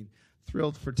voting. I mean,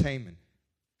 thrilled for Tamin.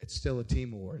 It's still a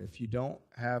team award. If you don't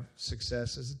have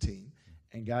success as a team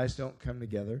and guys don't come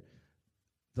together,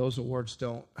 those awards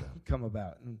don't come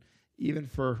about. And even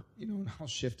for, you know, and I'll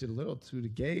shift it a little to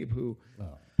Gabe, who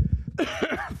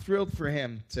thrilled for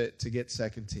him to get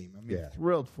second team. I mean,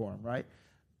 thrilled for him, right?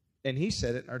 And he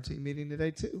said it in our team meeting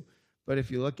today too. But if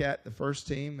you look at the first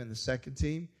team and the second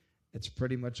team, it's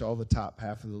pretty much all the top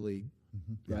half of the league,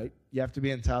 right? You have to be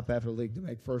in the top half of the league to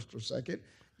make first or second.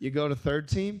 You go to third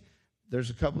team, there's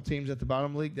a couple teams at the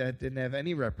bottom league that didn't have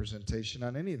any representation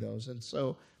on any of those. And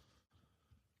so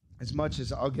as much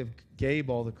as I'll give Gabe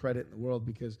all the credit in the world,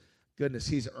 because, goodness,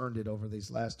 he's earned it over these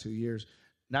last 2 years,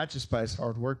 not just by his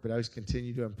hard work, but always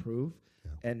continue to improve.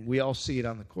 Yeah. And we all see it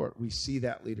on the court. We see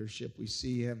that leadership. We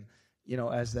see him, you know,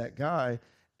 as that guy.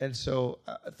 And so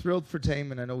thrilled for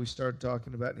Tamin. I know we started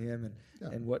talking about him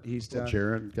and what he's done.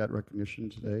 Jaron got recognition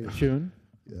today. June?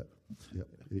 Yeah.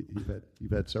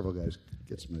 You've had several guys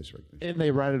get some nice recognition. And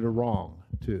they righted a wrong,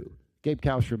 too. Gabe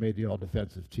Kauscher made the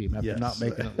all-defensive team after not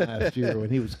making it last year when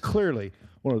he was clearly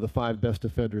one of the 5 best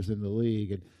defenders in the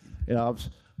league. And, you know, I was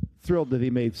thrilled that he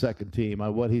made second team.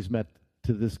 What he's meant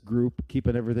to this group,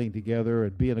 keeping everything together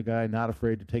and being a guy not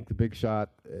afraid to take the big shot,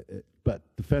 but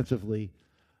defensively,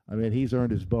 I mean, he's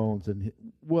earned his bones and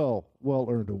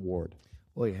well-earned award.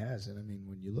 Well, he has. And, I mean,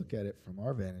 when you look at it from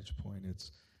our vantage point,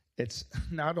 it's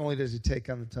not only does he take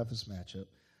on the toughest matchup,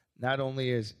 not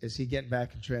only is he getting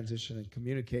back in transition and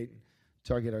communicating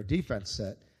to get our defense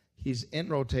set, he's in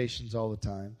rotations all the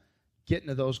time, getting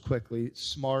to those quickly,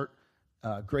 smart,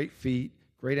 great feet,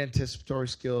 great anticipatory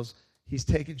skills. He's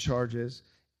taking charges,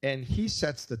 and he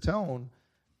sets the tone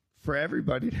for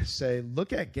everybody to say,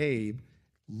 look at Gabe,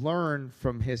 learn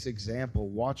from his example,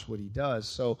 watch what he does.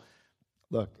 So,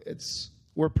 look,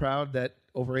 we're proud that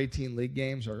over 18 league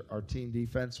games, our team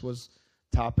defense was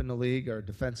top in the league. Our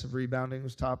defensive rebounding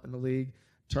was top in the league.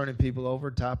 Turning people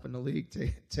over, top in the league.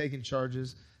 Taking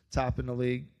charges, top in the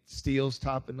league. Steals,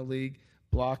 top in the league.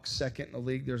 Blocks, second in the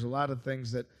league. There's a lot of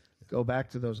things that go back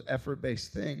to those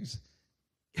effort-based things.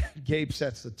 Gabe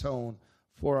sets the tone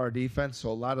for our defense, so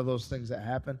a lot of those things that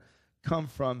happen come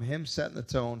from him setting the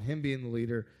tone, him being the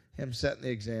leader, him setting the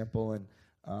example, and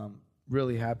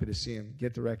really happy to see him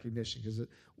get the recognition, because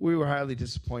we were highly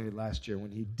disappointed last year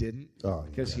when he didn't,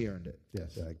 because he earned it.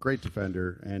 Yes, great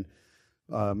defender, and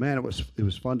man, it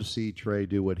was fun to see Trey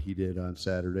do what he did on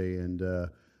Saturday, and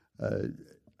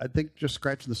I think just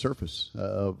scratching the surface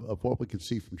of what we can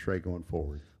see from Trey going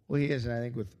forward. Well, he is, and I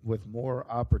think with more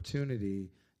opportunity,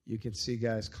 you can see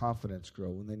guys' confidence grow.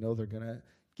 When they know they're going to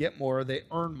get more, they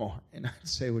earn more. And I'd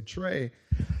say with Trey,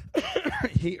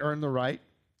 he earned the right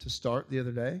to start the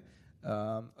other day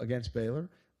against Baylor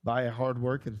by hard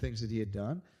work and things that he had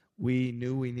done. We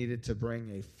knew we needed to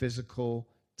bring a physical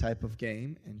type of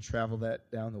game and travel that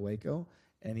down to Waco,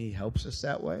 and he helps us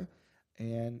that way.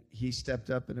 And he stepped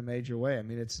up in a major way. I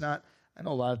mean, it's not – I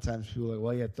know a lot of times people are like,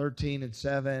 well, he had 13 and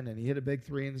 7, and he hit a big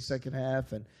 3 in the second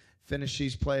half and finished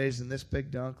these plays and this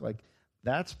big dunk. Like,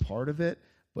 that's part of it,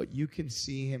 but you can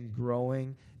see him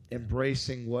growing,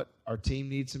 embracing what our team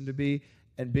needs him to be,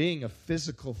 and being a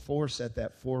physical force at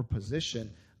that 4 position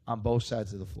on both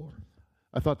sides of the floor.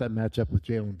 I thought that matchup with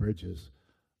Jalen Bridges,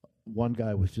 one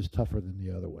guy was just tougher than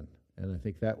the other one, and I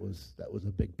think that was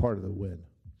a big part of the win.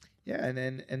 Yeah,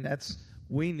 and that's,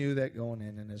 we knew that going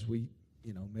in, and as we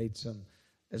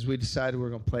as we decided we're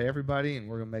going to play everybody and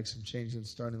we're going to make some changes in the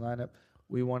starting lineup,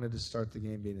 we wanted to start the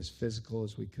game being as physical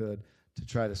as we could to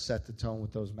try to set the tone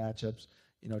with those matchups.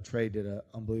 Trey did an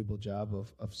unbelievable job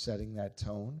of setting that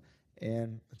tone,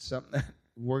 and it's something that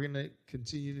we're going to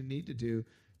continue to need to do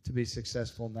to be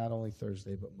successful, not only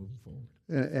Thursday but moving forward.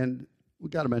 And we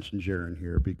got to mention Jaron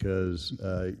here, because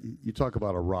you talk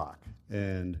about a rock,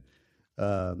 and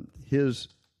his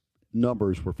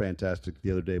numbers were fantastic the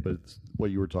other day, but it's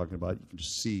what you were talking about. You can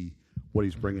just see what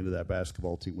he's bringing to that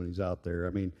basketball team when he's out there. I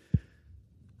mean,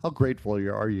 how grateful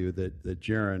are you that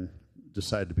Jaron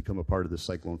decided to become a part of the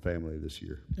Cyclone family this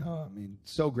year? Oh, I mean,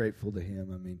 so grateful to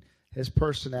him. I mean, his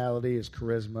personality, his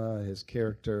charisma, his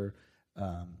character.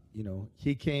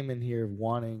 He came in here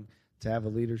wanting to have a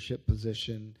leadership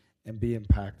position and be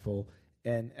impactful.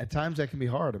 And at times that can be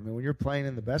hard. I mean, when you're playing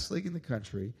in the best league in the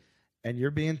country and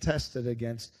you're being tested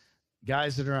against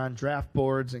guys that are on draft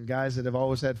boards and guys that have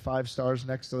always had 5 stars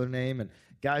next to their name and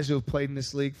guys who have played in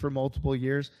this league for multiple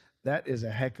years, that is a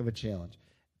heck of a challenge.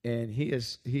 And he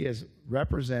has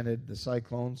represented the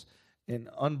Cyclones in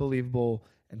unbelievable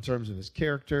in terms of his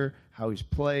character, how he's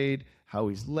played, how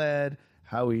he's led,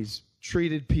 how he's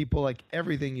treated people, like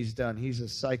everything he's done. He's a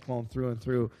Cyclone through and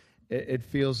through. It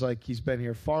feels like he's been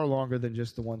here far longer than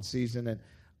just the one season. And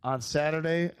on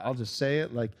Saturday, I'll just say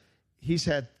it, like, he's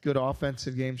had good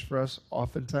offensive games for us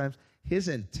oftentimes. His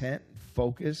intent and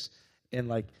focus and,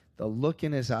 like, the look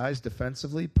in his eyes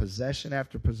defensively, possession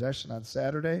after possession on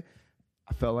Saturday,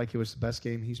 I felt like it was the best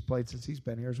game he's played since he's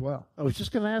been here as well. I was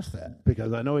just going to ask that,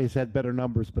 because I know he's had better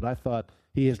numbers, but I thought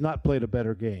he has not played a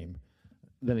better game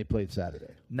than he played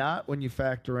Saturday. Not when you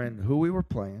factor in who we were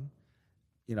playing,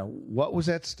 what was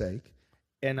at stake,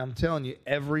 and I'm telling you,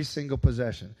 every single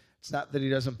possession. It's not that he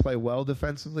doesn't play well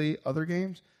defensively other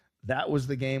games. That was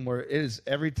the game where it is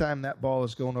every time that ball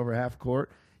is going over half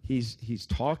court, he's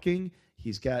talking,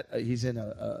 he's in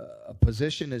a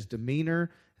position, his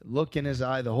demeanor, look in his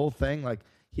eye, the whole thing, like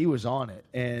he was on it.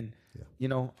 And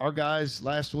our guys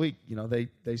last week,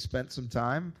 they spent some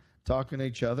time talking to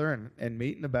each other and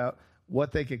meeting about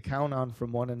what they could count on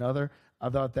from one another. I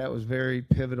thought that was very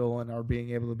pivotal in our being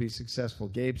able to be successful.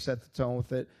 Gabe set the tone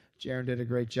with it. Jaron did a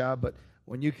great job. But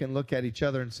when you can look at each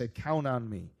other and say, count on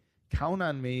me. Count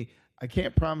on me. I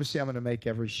can't promise you I'm going to make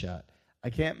every shot. I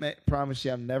can't promise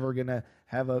you I'm never going to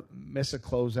miss a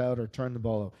closeout or turn the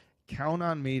ball over. Count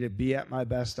on me to be at my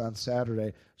best on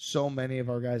Saturday. So many of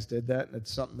our guys did that, and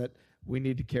it's something that we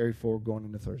need to carry forward going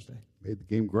into Thursday. Made the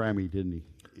game grimy, didn't he?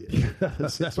 Yeah.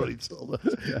 That's what he told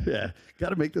us. Yeah, got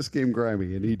to make this game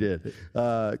grimy, and he did.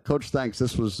 Coach, thanks.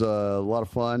 This was a lot of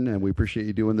fun, and we appreciate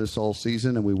you doing this all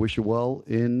season, and we wish you well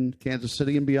in Kansas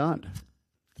City and beyond.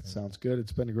 Sounds good.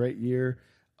 It's been a great year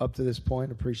up to this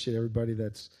point. Appreciate everybody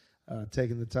that's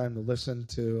taking the time to listen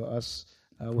to us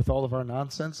with all of our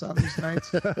nonsense on these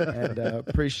nights, and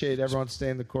appreciate everyone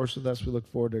staying the course with us. We look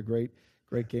forward to great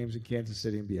games in Kansas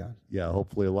City and beyond. Yeah,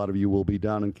 hopefully a lot of you will be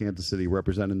down in Kansas City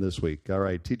representing this week. All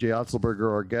right, TJ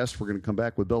Otzelberger, our guest. We're going to come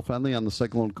back with Bill Fenley on the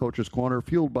Cyclone Coaches Corner,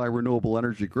 fueled by Renewable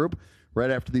Energy Group, right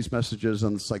after these messages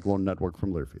on the Cyclone Network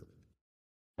from Learfield.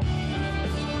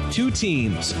 Two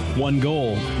teams, one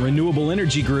goal. Renewable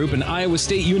Energy Group and Iowa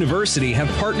State University have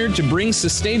partnered to bring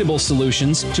sustainable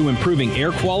solutions to improving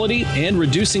air quality and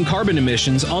reducing carbon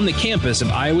emissions on the campus of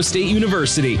Iowa State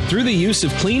University. Through the use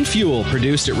of clean fuel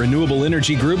produced at Renewable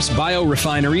Energy Group's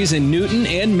biorefineries in Newton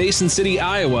and Mason City,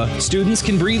 Iowa, students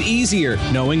can breathe easier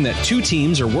knowing that two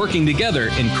teams are working together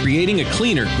in creating a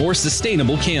cleaner, more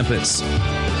sustainable campus.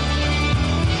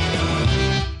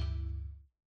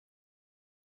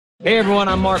 Hey everyone,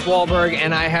 I'm Mark Wahlberg,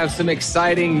 and I have some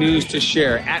exciting news to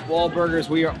share. At Wahlburgers,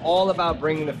 we are all about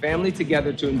bringing the family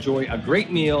together to enjoy a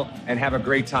great meal and have a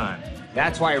great time.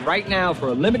 That's why right now, for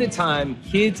a limited time,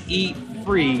 kids eat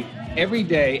free every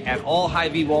day at all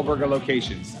Hy-Vee Wahlburger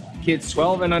locations. Kids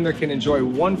 12 and under can enjoy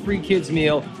one free kids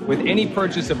meal with any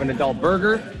purchase of an adult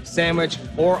burger, sandwich,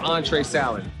 or entree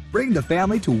salad. Bring the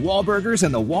family to Wahlburgers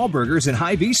and the Wahlburgers and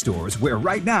Hy-Vee stores, where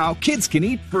right now, kids can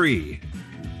eat free.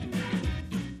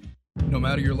 No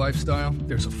matter your lifestyle,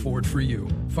 there's a Ford for you.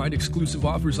 Find exclusive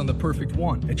offers on the perfect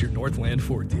one at your Northland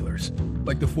Ford dealers.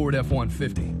 Like the Ford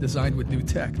F-150, designed with new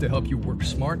tech to help you work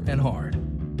smart and hard.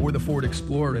 Or the Ford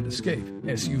Explorer and Escape,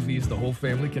 SUVs the whole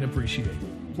family can appreciate.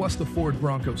 Plus the Ford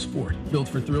Bronco Sport, built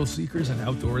for thrill seekers and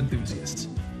outdoor enthusiasts.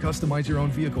 Customize your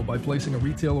own vehicle by placing a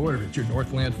retail order at your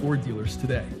Northland Ford dealers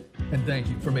today. And thank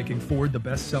you for making Ford the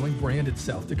best-selling brand in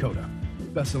South Dakota.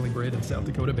 Best-selling brand in South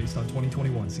Dakota based on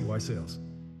 2021 CY sales.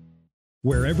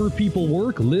 Wherever people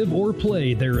work, live, or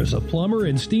play, there is a plumber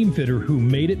and steam fitter who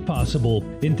made it possible.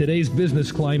 In today's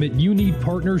business climate, you need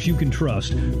partners you can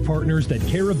trust, partners that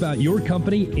care about your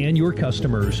company and your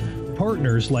customers.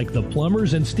 Partners like the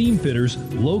Plumbers and Steam Fitters,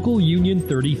 Local Union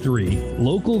 33.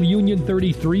 Local Union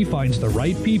 33 finds the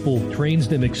right people, trains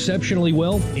them exceptionally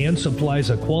well, and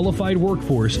supplies a qualified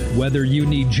workforce, whether you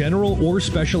need general or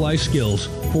specialized skills.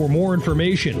 For more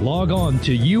information, log on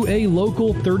to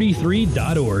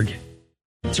ualocal33.org.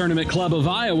 Tournament Club of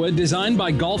Iowa, designed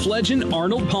by golf legend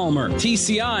Arnold Palmer.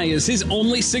 TCI is his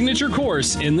only signature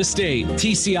course in the state.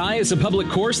 TCI is a public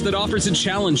course that offers a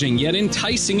challenging yet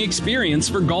enticing experience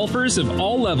for golfers of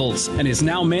all levels and is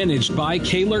now managed by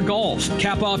Kaler Golf.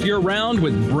 Cap off your round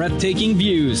with breathtaking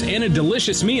views and a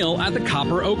delicious meal at the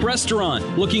Copper Oak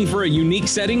Restaurant. Looking for a unique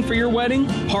setting for your wedding,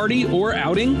 party, or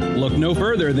outing? Look no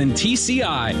further than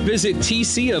TCI. Visit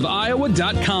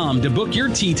tcofiowa.com to book your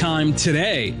tee time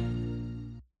today.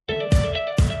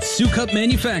 Sukup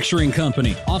Manufacturing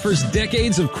Company offers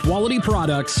decades of quality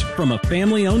products from a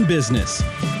family-owned business.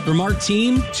 From our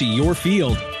team to your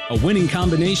field, a winning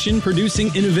combination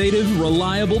producing innovative,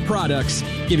 reliable products,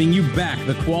 giving you back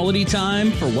the quality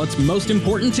time for what's most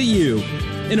important to you.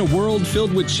 In a world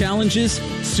filled with challenges,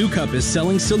 Sukup is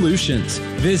selling solutions.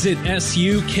 Visit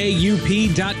sukup.com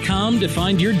to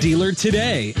find your dealer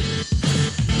today.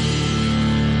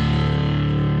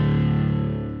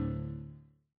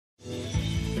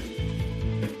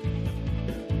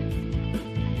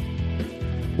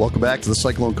 Welcome back to the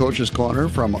Cyclone Coaches Corner.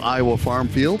 From Iowa Farm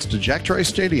Fields to Jack Trice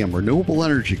Stadium, Renewable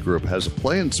Energy Group has a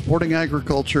play in supporting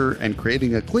agriculture and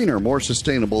creating a cleaner, more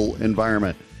sustainable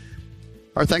environment.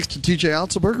 Our thanks to TJ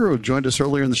Otzelberger, who joined us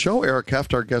earlier in the show, Eric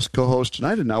Heft, our guest co-host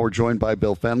tonight, and now we're joined by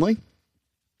Bill Fenley.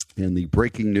 And the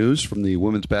breaking news from the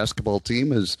women's basketball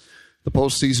team is the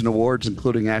postseason awards,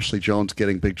 including Ashley Jones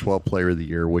getting Big 12 Player of the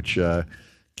Year, which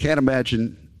can't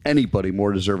imagine anybody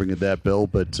more deserving of that, Bill,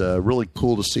 but really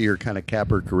cool to see her kind of cap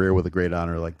her career with a great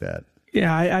honor like that.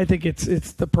 Yeah, I think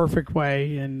it's the perfect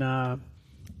way, and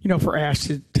for Ash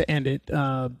to end it,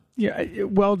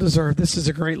 well deserved. This is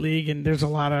a great league, and there's a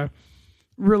lot of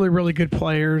really, really good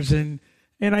players, and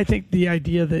I think the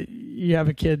idea that you have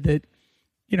a kid that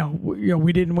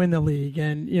we didn't win the league,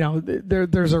 and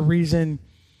there's a reason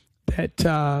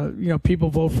that people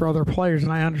vote for other players,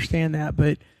 and I understand that,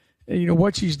 but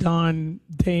what she's done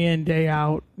day in, day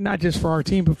out, not just for our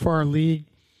team, but for our league,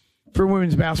 for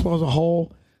women's basketball as a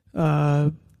whole.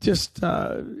 It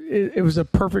was a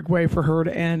perfect way for her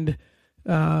to end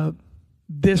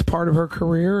this part of her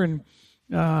career. And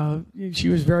she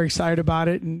was very excited about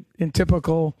it. And in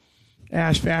typical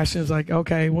Ash fashion, is like,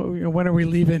 okay, when are we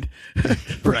leaving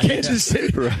for Kansas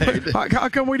City? Right. How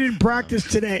come we didn't practice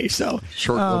today? So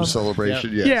short-lived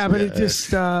celebration. Yes. Yeah, but it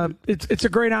just it's a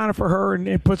great honor for her, and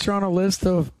it puts her on a list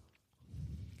of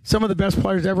some of the best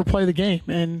players to ever play the game.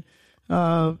 And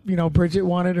Bridget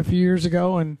won it a few years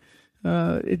ago, and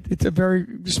it's a very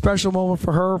special moment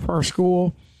for her, for our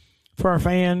school, for our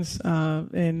fans,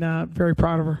 and very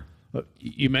proud of her.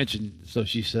 You mentioned, so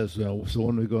she says, so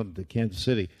when we go into Kansas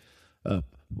City.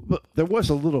 But there was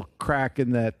a little crack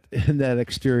in that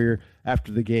exterior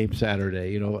after the game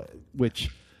Saturday, which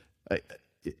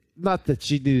not that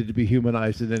she needed to be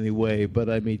humanized in any way, but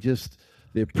I mean, just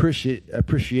the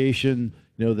appreciation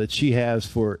that she has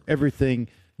for everything.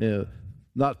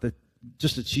 Not that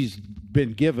just that she's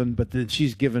been given, but that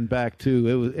she's given back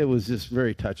too. It was just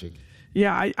very touching.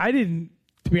 Yeah, I didn't.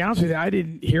 To be honest with you, I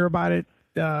didn't hear about it,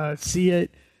 see it.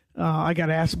 I got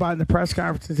asked about it in the press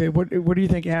conference and said, "What do you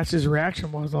think Ash's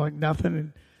reaction was?" I'm like, "Nothing."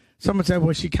 And someone said,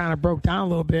 "Well, she kind of broke down a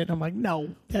little bit." And I'm like, "No,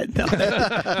 that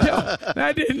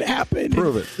didn't happen."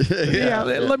 Prove it. Yeah,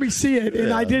 let me see it.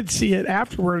 And I did see it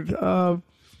afterward.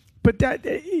 But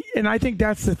and I think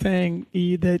that's the thing,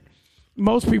 E, that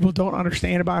most people don't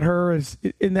understand about her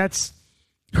and that's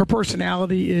her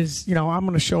personality is, I'm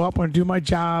going to show up, I'm going to do my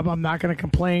job, I'm not going to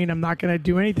complain, I'm not going to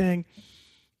do anything.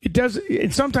 It does,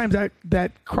 and sometimes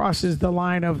that crosses the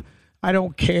line of I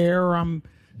don't care, I'm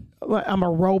a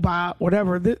robot,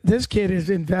 whatever. This kid has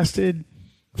invested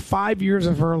 5 years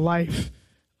of her life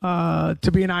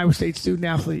to be an Iowa State student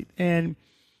athlete, and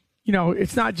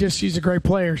it's not just she's a great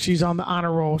player. She's on the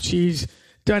honor roll. She's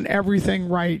done everything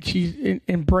right. She's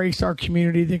embraced our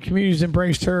community. The community's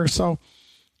embraced her. So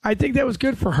I think that was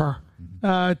good for her.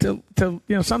 To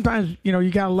sometimes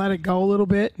you got to let it go a little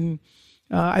bit, and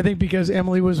I think because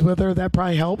Emily was with her, that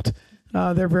probably helped.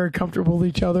 They're very comfortable with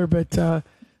each other, but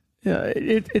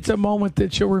it's a moment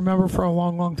that she'll remember for a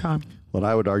long, long time. Well,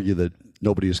 I would argue that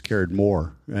nobody has cared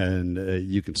more, and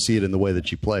you can see it in the way that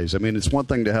she plays. I mean, it's one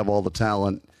thing to have all the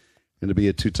talent and to be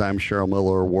a two-time Cheryl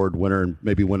Miller Award winner and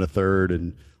maybe win a third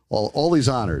and all these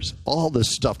honors, all this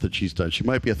stuff that she's done. She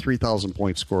might be a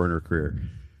 3,000-point scorer in her career,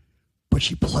 but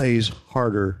she plays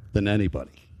harder than anybody.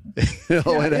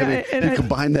 And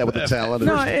combine that with the talent.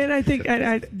 No, and I think,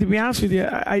 to be honest with you,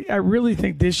 I really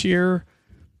think this year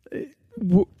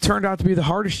turned out to be the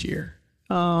hardest year.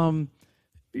 When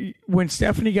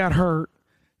Stephanie got hurt,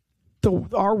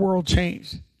 our world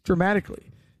changed dramatically.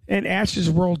 And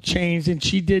Ash's world changed,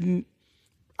 and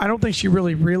I don't think she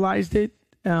really realized it,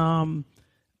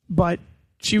 but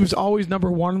she was always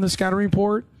number one in the scouting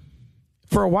report.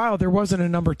 For a while, there wasn't a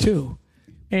number two.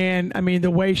 And, I mean, the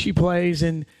way she plays,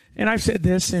 and I've said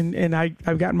this, and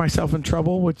I've gotten myself in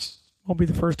trouble, which won't be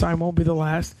the first time, won't be the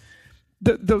last.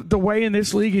 The way in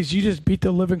this league is you just beat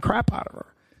the living crap out of her.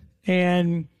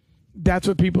 And that's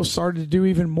what people started to do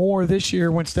even more this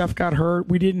year when Steph got hurt.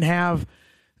 We didn't have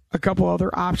a couple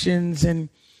other options,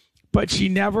 but she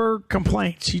never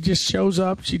complains. She just shows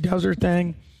up. She does her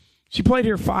thing. She played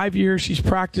here 5 years. She's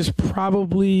practiced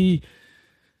probably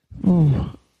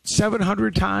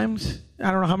 700 times. I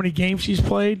don't know how many games she's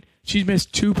played. She's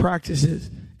missed 2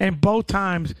 practices, and both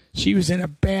times she was in a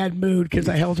bad mood because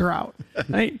I held her out.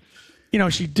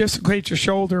 She dislocates her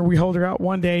shoulder. We hold her out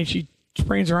one day, and she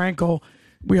sprains her ankle.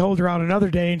 We hold her out another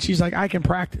day, and she's like, I can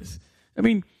practice. I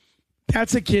mean,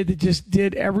 that's a kid that just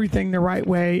did everything the right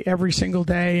way every single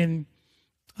day. And,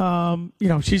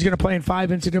 she's going to play in 5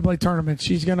 NCAA tournaments.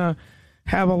 She's going to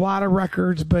have a lot of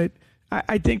records. But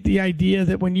I think the idea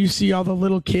that when you see all the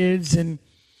little kids and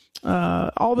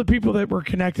all the people that were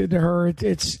connected to her,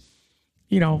 it's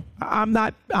I'm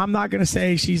not going to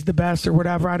say she's the best or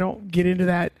whatever. I don't get into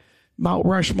that Mount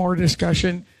Rushmore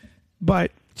discussion.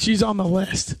 But she's on the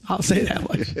list. I'll say that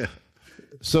much. Yeah.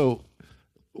 So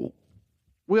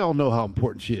we all know how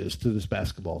important she is to this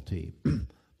basketball team.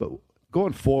 But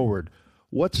going forward,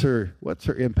 what's her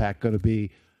impact going to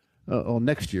be on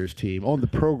next year's team, on the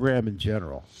program in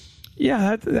general?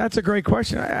 Yeah, that's a great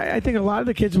question. I think a lot of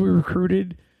the kids we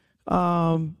recruited,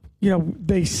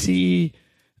 they see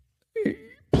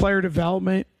player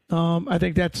development. I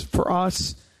think that's for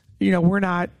us. We're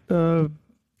not a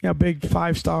big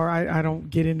 5-star. I don't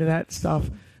get into that stuff.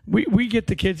 We get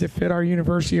the kids that fit our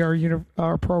university,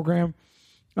 our program.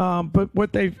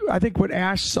 But I think what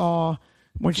Ash saw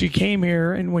when she came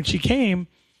here, and when she came,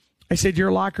 I said,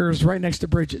 your locker is right next to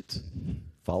Bridget's.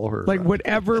 Follow her. Like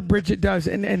whatever Bridget does.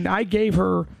 And I gave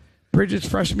her Bridget's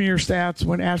freshman year stats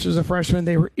when Ash was a freshman.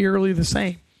 They were eerily the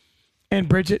same. And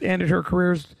Bridget ended her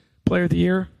career as player of the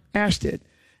year. Ash did.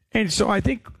 And so I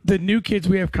think the new kids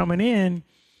we have coming in,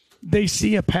 they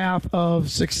see a path of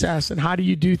success and how do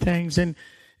you do things. And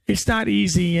it's not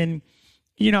easy. And,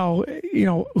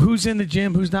 who's in the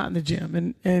gym, who's not in the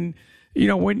gym. And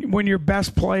when your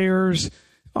best players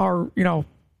are,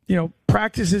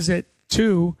 practices at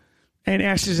 2 and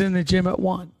Ash is in the gym at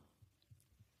 1.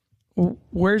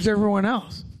 Where's everyone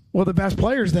else? Well, the best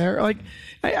players there. Like,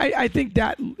 I think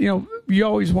that, you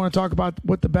always want to talk about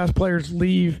what the best players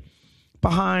leave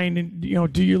behind. And,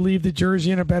 do you leave the jersey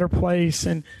in a better place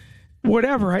and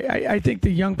whatever. I think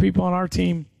the young people on our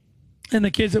team and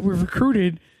the kids that we've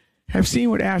recruited have seen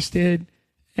what Ash did.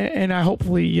 And I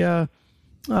hopefully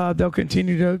they'll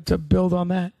continue to build on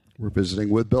that. We're visiting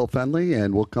with Bill Fenley,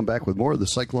 and we'll come back with more of the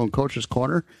Cyclone Coaches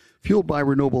Corner fueled by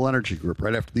Renewable Energy Group,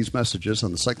 right after these messages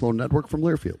on the Cyclone Network from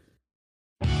Learfield.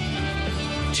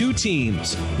 Two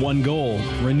teams, one goal.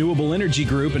 Renewable Energy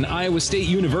Group and Iowa State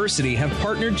University have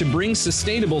partnered to bring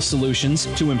sustainable solutions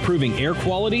to improving air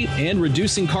quality and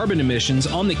reducing carbon emissions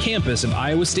on the campus of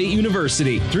Iowa State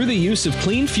University. Through the use of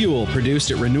clean fuel produced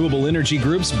at Renewable Energy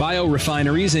Group's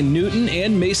biorefineries in Newton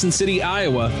and Mason City,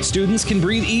 Iowa, students can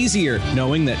breathe easier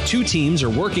knowing that two teams are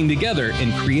working together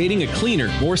in creating a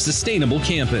cleaner, more sustainable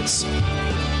campus.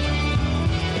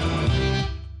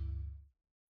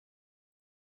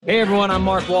 Hey everyone, I'm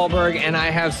Mark Wahlberg, and I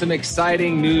have some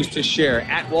exciting news to share.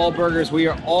 At Wahlburgers, we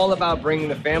are all about bringing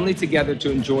the family together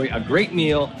to enjoy a great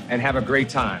meal and have a great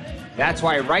time. That's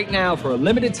why right now, for a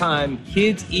limited time,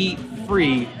 kids eat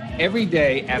free every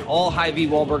day at all Hy-Vee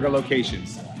Wahlburger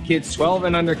locations. Kids 12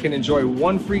 and under can enjoy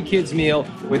one free kids meal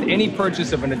with any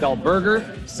purchase of an adult burger,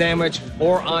 sandwich,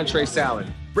 or entree salad.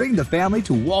 Bring the family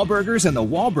to Wahlburgers and the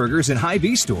Wahlburgers and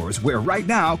Hy-Vee stores, where right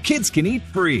now, kids can eat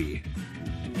free.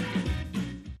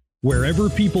 Wherever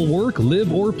people work,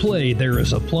 live, or play, there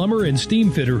is a plumber and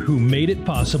steam fitter who made it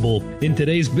possible. In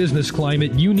today's business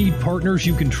climate, you need partners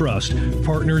you can trust.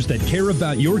 Partners that care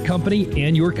about your company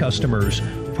and your customers.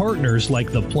 Partners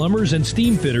like the plumbers and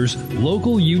steam fitters,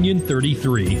 Local Union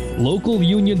 33. Local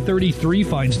Union 33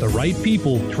 finds the right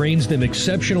people, trains them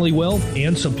exceptionally well,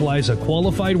 and supplies a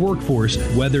qualified workforce,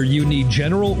 whether you need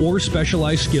general or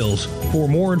specialized skills. For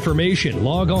more information,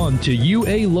 log on to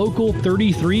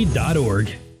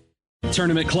ualocal33.org.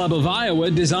 Tournament Club of Iowa,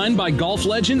 designed by golf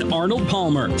legend Arnold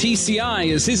Palmer. TCI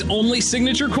is his only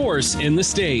signature course in the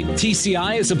state.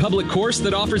 TCI is a public course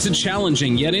that offers a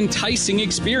challenging yet enticing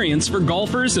experience for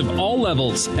golfers of all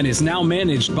levels and is now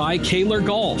managed by Kaler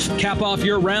Golf. Cap off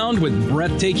your round with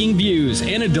breathtaking views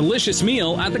and a delicious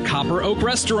meal at the Copper Oak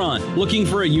Restaurant. Looking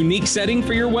for a unique setting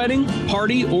for your wedding,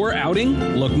 party, or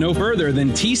outing? Look no further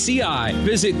than TCI.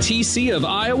 Visit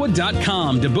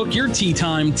tcofiowa.com to book your tee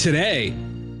time today.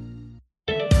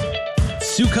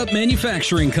 Sukup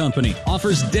Manufacturing Company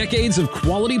offers decades of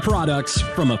quality products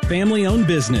from a family-owned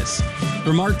business.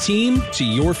 From our team to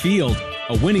your field,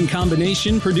 a winning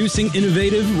combination producing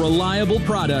innovative, reliable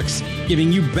products,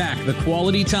 giving you back the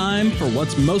quality time for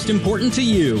what's most important to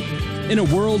you. In a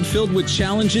world filled with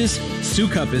challenges,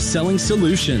 Sukup is selling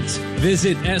solutions.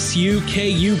 Visit sukup.com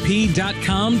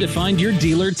to find your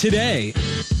dealer today.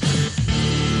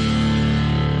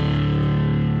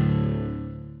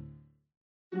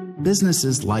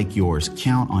 Businesses like yours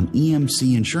count on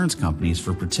EMC insurance companies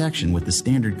for protection with the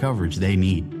standard coverage they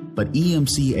need. But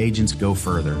EMC agents go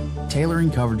further, tailoring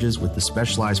coverages with the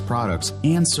specialized products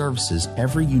and services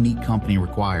every unique company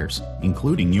requires,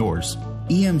 including yours.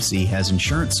 EMC has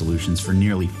insurance solutions for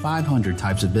nearly 500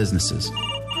 types of businesses.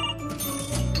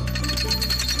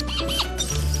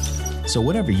 So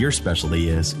whatever your specialty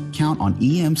is, count on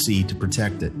EMC to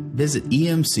protect it. Visit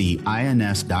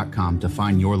emcins.com to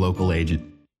find your local agent.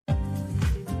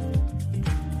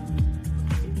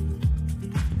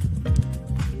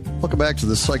 Welcome back to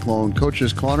the Cyclone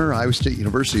Coaches Corner. Iowa State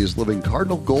University is living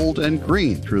Cardinal Gold and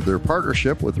Green through their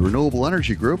partnership with Renewable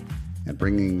Energy Group and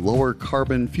bringing lower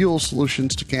carbon fuel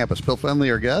solutions to campus. Bill Fenley,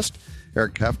 our guest.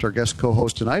 Eric Heft, our guest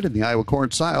co-host tonight in the Iowa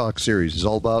Corn Cy-Hawk Series, is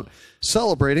all about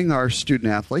celebrating our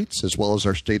student athletes as well as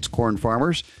our state's corn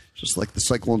farmers. Just like the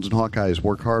Cyclones and Hawkeyes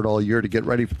work hard all year to get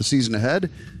ready for the season ahead,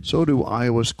 so do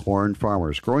Iowa's corn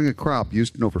farmers. Growing a crop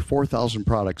used in over 4,000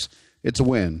 products, it's a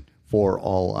win for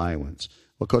all Iowans.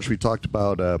 Well, Coach, we talked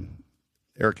about,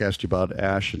 Eric asked you about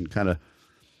Ash and kind of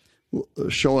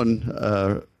showing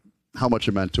how much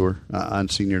it meant to her on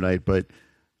senior night, but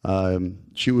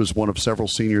she was one of several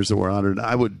seniors that were honored.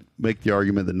 I would make the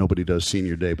argument that nobody does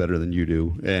senior day better than you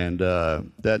do, and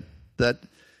that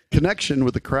connection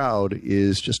with the crowd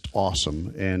is just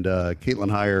awesome. And Caitlin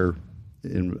Heyer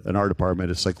in our department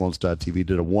at Cyclones.tv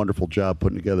did a wonderful job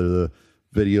putting together the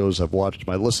videos. I've watched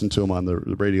them. I listened to them on the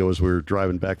radio as we were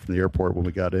driving back from the airport when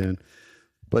we got in.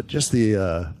 But just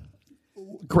the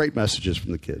great messages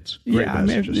from the kids. Great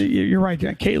messages. I mean, you're right.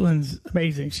 Caitlin's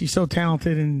amazing. She's so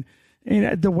talented, and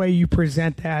the way you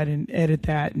present that and edit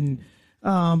that. And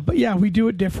but yeah, we do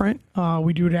it different.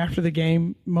 We do it after the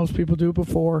game. Most people do it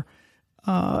before.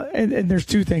 And there's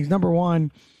two things. Number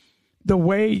one, the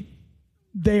way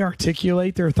they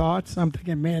articulate their thoughts. I'm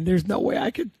thinking, man, there's no way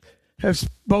I could have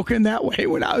spoken that way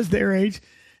when I was their age.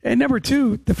 And number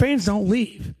two, the fans don't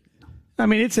leave. I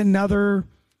mean, it's another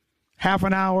half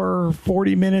an hour,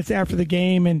 40 minutes after the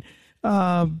game, and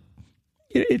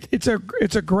it's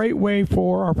a great way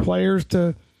for our players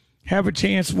to have a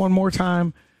chance one more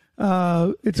time.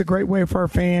 It's a great way for our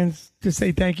fans to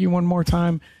say thank you one more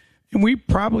time. And we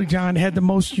probably, John, had the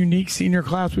most unique senior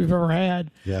class we've ever had.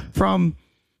 Yeah. From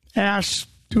Ash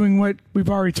doing what we've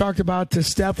already talked about to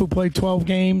Steph, who played 12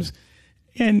 games.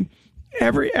 And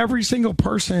every single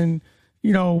person,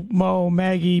 Mo,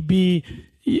 Maggie, B,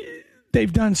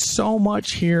 they've done so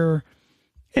much here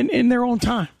in their own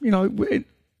time. A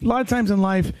lot of times in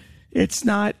life, it's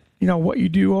not, what you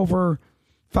do over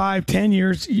 5-10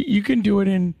 years. You can do it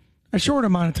in a short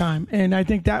amount of time. And I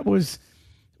think that was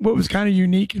what was kind of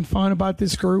unique and fun about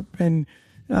this group. And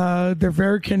they're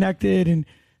very connected, and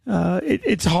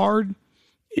it's hard.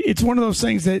 It's one of those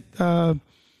things that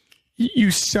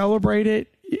you celebrate it.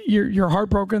 You're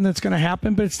heartbroken that's going to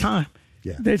happen, but it's time.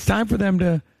 Yeah. It's time for them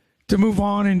to move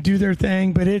on and do their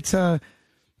thing. But it's a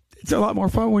lot more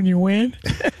fun when you win.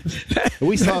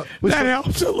 That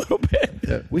helps a little bit.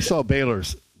 Yeah, we saw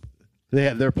Baylor's. They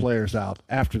had their players out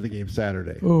after the game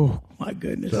Saturday. Oh, my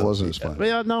goodness. That wasn't as fun.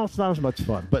 Yeah, no, it's not as much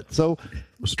fun. But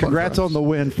congrats on the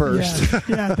win first.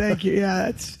 Yeah, thank you. Yeah,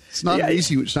 it's not an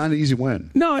easy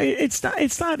win. No, it's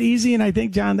not easy. And I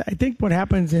think, John, what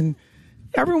happens, and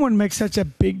everyone makes such a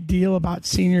big deal about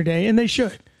senior day, and they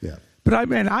should. Yeah. But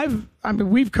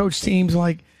we've coached teams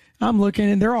like I'm looking,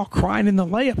 and they're all crying in the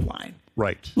layup line.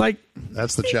 Right. Like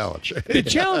that's the challenge. The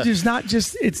challenge is not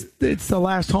just it's the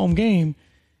last home game.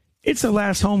 It's the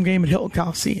last home game at Hilton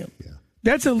Coliseum. Yeah.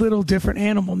 That's a little different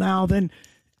animal now than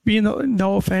being,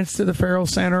 no offense to the Farrell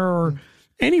Center or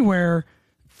anywhere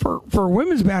for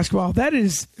women's basketball. That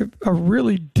is a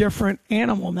really different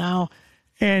animal now.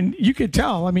 And you could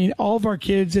tell, all of our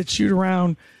kids that shoot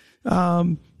around,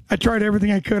 I tried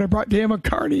everything I could. I brought Dan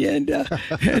McCarney in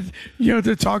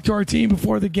to talk to our team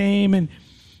before the game. And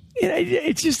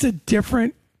it's just a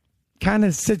different kind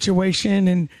of situation.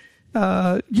 And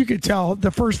you could tell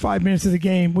the first 5 minutes of the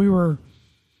game,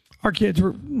 our kids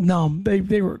were numb.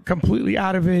 They were completely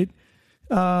out of it.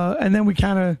 And then we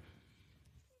kind of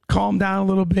calmed down a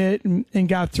little bit and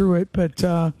got through it. But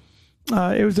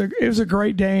it was a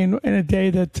great day and a day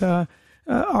that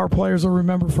our players will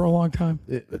remember for a long time.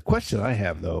 The question I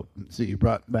have, though, so you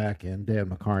brought back in Dan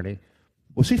McCarney.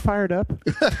 Was he fired up?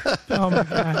 Oh, my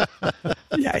God.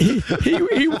 Yeah,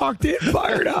 he walked in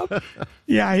fired up.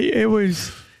 Yeah, it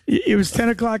was 10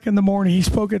 o'clock in the morning. He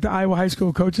spoke at the Iowa High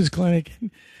School Coaches Clinic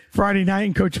Friday night,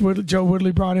 and Coach Joe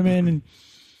Woodley brought him in. And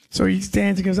so he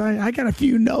stands and goes, I got a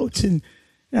few notes. And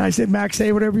I said, Max,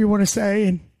 say whatever you want to say.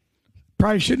 And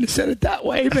probably shouldn't have said it that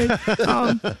way.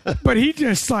 But he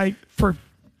just, for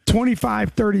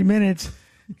 25, 30 minutes.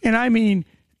 And,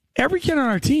 every kid on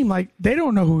our team, they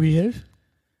don't know who he is.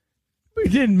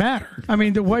 It didn't matter.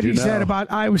 What he said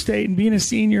about Iowa State and being a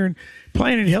senior and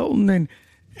playing at Hilton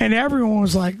and everyone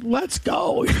was like, let's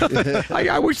go.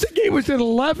 I wish the game was at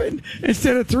 11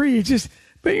 instead of 3.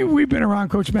 But we've been around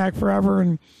Coach Mack forever,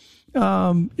 and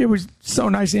it was so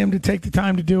nice of him to take the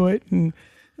time to do it. And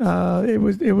it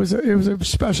was a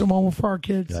special moment for our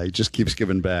kids. Yeah, he just keeps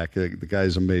giving back. The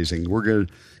guy's amazing. We're going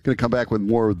to come back with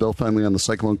more with Bill Fennelly on the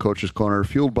Cyclone Coaches Corner,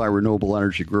 fueled by Renewable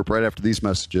Energy Group, right after these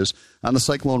messages on the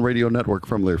Cyclone Radio Network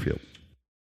from Learfield.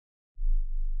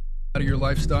 Out of your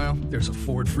lifestyle, there's a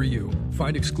Ford for you.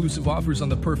 Find exclusive offers on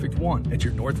the perfect one at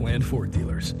your Northland Ford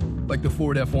dealers. Like the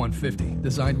Ford F-150,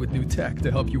 designed with new tech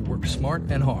to help you work smart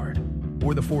and hard.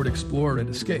 Or the Ford Explorer and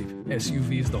Escape,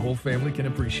 SUVs the whole family can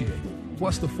appreciate.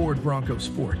 Plus the Ford Bronco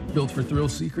Sport, built for thrill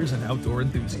seekers and outdoor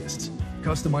enthusiasts.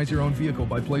 Customize your own vehicle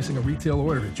by placing a retail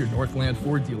order at your Northland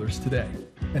Ford dealers today.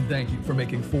 And thank you for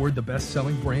making Ford the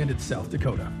best-selling brand in South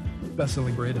Dakota.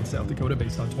 Best-selling brand in South Dakota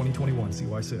based on 2021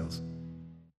 CY sales.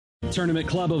 Tournament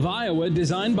Club of Iowa,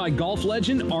 designed by golf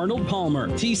legend Arnold Palmer.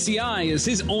 TCI is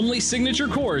his only signature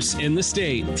course in the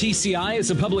state. TCI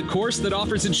is a public course that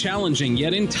offers a challenging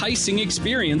yet enticing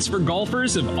experience for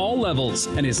golfers of all levels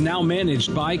and is now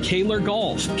managed by Kaler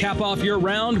Golf. Cap off your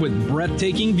round with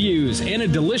breathtaking views and a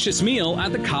delicious meal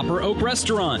at the Copper Oak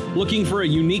Restaurant. Looking for a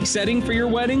unique setting for your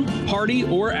wedding, party,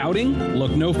 or outing?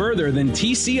 Look no further than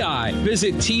TCI.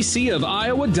 Visit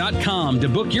tcofiowa.com to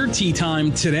book your tee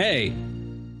time today.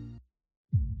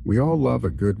 We all love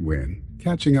a good win,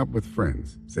 catching up with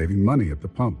friends, saving money at the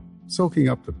pump, soaking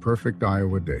up the perfect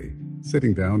Iowa day,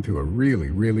 sitting down to a really,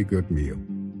 really good meal.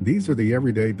 These are the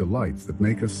everyday delights that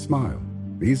make us smile.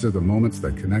 These are the moments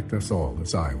that connect us all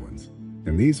as Iowans.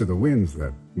 And these are the wins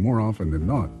that, more often than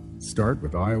not, start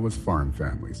with Iowa's farm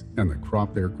families and the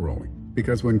crop they're growing.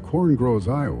 Because when corn grows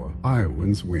Iowa,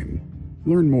 Iowans win.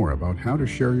 Learn more about how to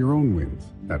share your own wins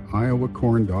at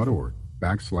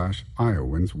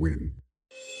iowacorn.org/IowansWin.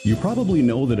 You probably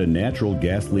know that a natural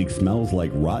gas leak smells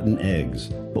like rotten eggs,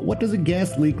 but what does a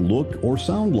gas leak look or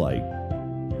sound like?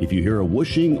 If you hear a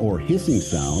whooshing or hissing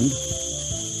sound,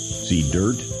 see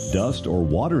dirt, dust or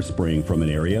water spraying from an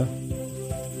area,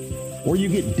 or you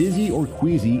get dizzy or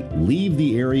queasy, leave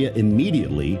the area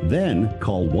immediately, then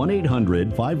call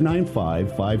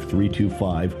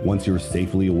 1-800-595-5325 once you're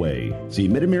safely away. See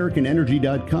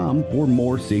MidAmericanEnergy.com for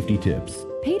more safety tips.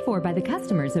 Paid for by the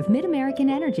customers of Mid-American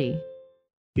Energy.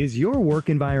 Is your work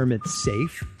environment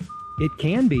safe? It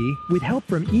can be with help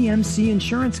from EMC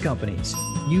Insurance Companies.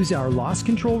 Use our loss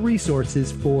control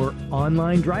resources for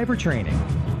online driver training,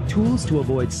 tools to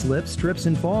avoid slips, trips,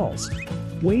 and falls,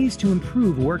 ways to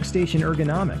improve workstation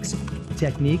ergonomics,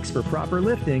 techniques for proper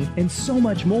lifting, and so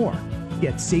much more.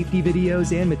 Get safety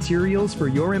videos and materials for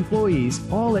your employees,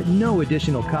 all at no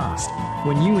additional cost.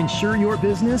 When you insure your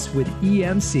business with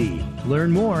EMC.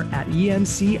 Learn more at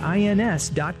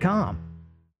emcins.com.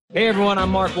 Hey everyone,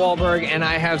 I'm Mark Wahlberg, and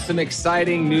I have some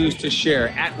exciting news to share.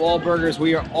 At Wahlburgers,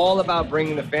 we are all about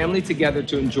bringing the family together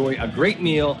to enjoy a great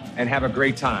meal and have a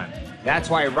great time. That's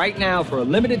why right now, for a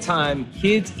limited time,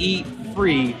 kids eat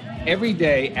free every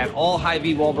day at all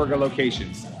Hy-Vee Wahlburger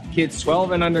locations. Kids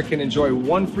 12 and under can enjoy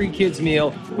one free kids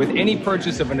meal with any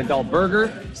purchase of an adult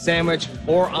burger, sandwich,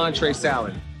 or entree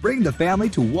salad. Bring the family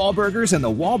to Wahlburgers and the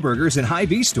Wahlburgers and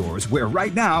Hy-Vee stores, where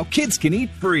right now kids can eat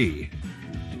free.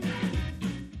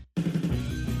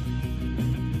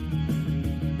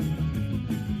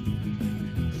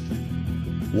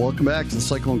 Welcome back to the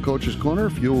Cyclone Coaches Corner,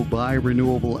 fueled by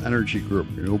Renewable Energy Group.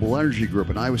 Renewable Energy Group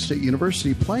and Iowa State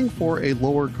University, playing for a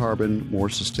lower carbon, more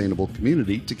sustainable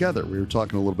community together. We were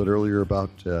talking a little bit earlier about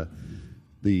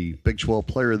the Big 12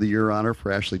 Player of the Year honor for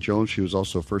Ashley Jones. She was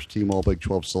also first team All Big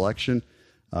 12 selection.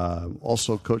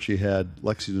 Also, Coach, you had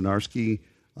Lexi Donarski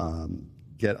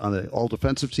get on the all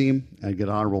defensive team and get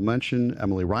honorable mention.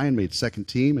 Emily Ryan made second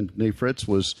team, and Danae Fritz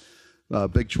was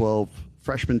Big 12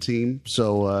 freshman team.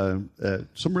 So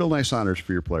some real nice honors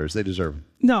for your players. They deserve it.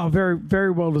 No, very,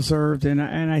 very well deserved. And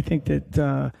I think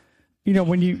that,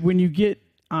 when you get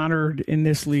honored in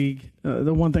this league,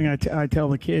 the one thing I tell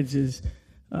the kids is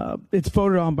it's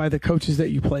voted on by the coaches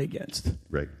that you play against.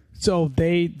 Right. So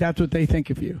that's what they think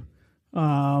of you.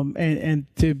 And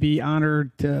to be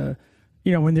honored,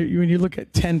 when you look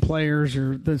at 10 players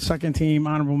or the second team,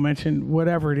 honorable mention,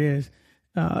 whatever it is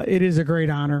a great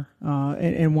honor,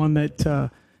 and one that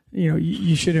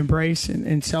you should embrace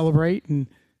and celebrate. And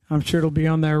I'm sure it'll be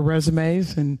on their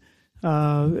resumes. And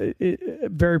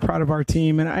very proud of our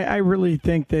team. And I really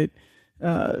think that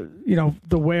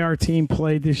the way our team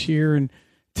played this year, and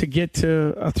to get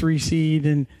to a 3 seed,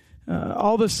 and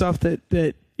all the stuff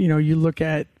that you look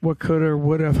at what could or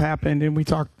would have happened. And we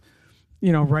talked,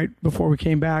 right before we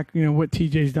came back, what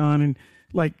TJ's done, and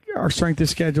like our strength of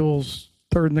schedules.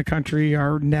 Third in the country.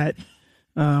 Our net,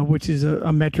 which is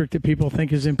a metric that people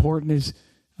think is important, is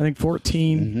I think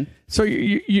 14. Mm-hmm. So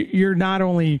you're not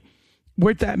only,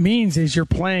 what that means is you're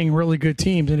playing really good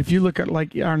teams. And if you look at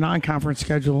like our non-conference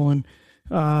schedule, and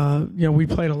we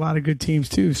played a lot of good teams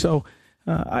too. So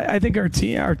I think our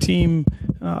team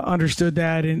understood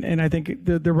that, and I think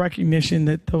the recognition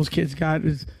that those kids got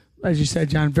is, as you said,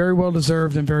 John, very well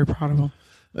deserved, and very proud of them.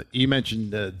 You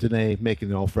mentioned Danae making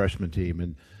the all-freshman team,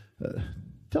 and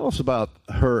tell us about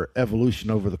her evolution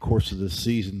over the course of this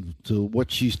season to what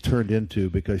she's turned into,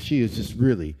 because she has just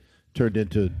really turned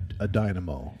into a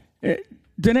dynamo.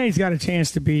 Danae's got a chance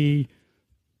to be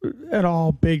at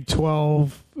all Big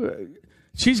 12.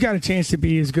 She's got a chance to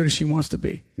be as good as she wants to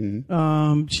be.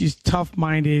 Mm-hmm. She's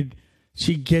tough-minded.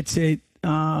 She gets it.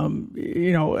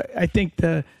 I think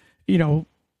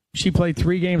she played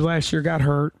 3 games last year, got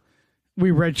hurt. We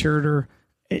redshirted her.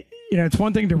 It's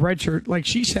one thing to redshirt. Like,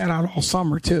 she sat out all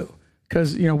summer too,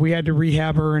 because we had to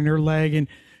rehab her in her leg, and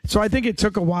so I think it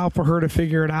took a while for her to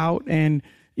figure it out. And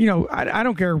I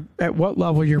don't care at what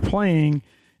level you're playing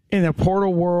in the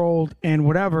portal world and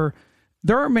whatever.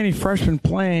 There aren't many freshmen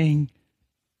playing,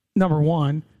 number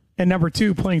one, and number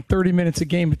two, playing 30 minutes a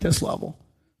game at this level.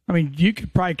 I mean, you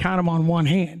could probably count them on one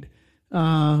hand,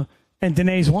 and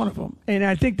Danae's one of them. And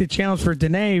I think the challenge for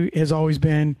Danae has always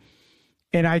been.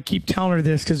 And I keep telling her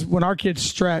this, because when our kids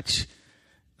stretch,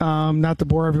 not to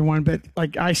bore everyone, but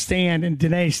like I stand and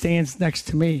Danae stands next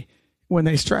to me when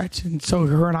they stretch. And so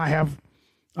her and I have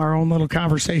our own little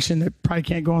conversation that probably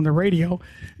can't go on the radio.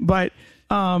 But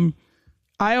I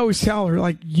always tell her,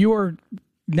 like, you are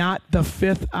not the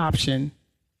 5th option.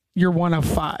 You're one of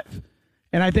 5.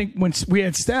 And I think when we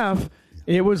had Steph,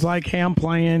 it was like, hey, I'm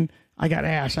playing. I got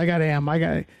Ash. I got Am.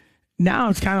 Now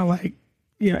it's kind of like,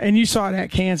 and you saw it at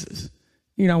Kansas.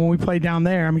 When we played down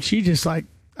there, I mean, she just like,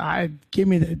 give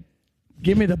me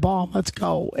the ball, let's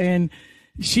go. And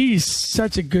she's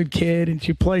such a good kid, and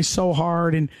she plays so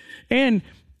hard, and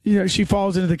she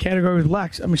falls into the category with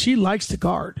Lex. I mean, she likes to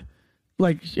guard.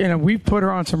 Like, you know, we've put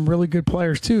her on some really good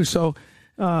players too. So,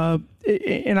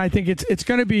 and I think it's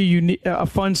going to be a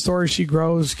fun story as she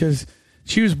grows, because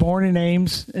she was born in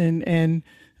Ames, and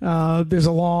there's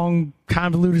a long,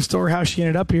 convoluted story how she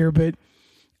ended up here. But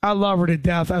I love her to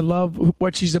death. I love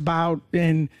what she's about,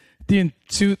 and the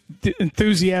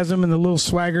enthusiasm and the little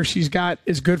swagger she's got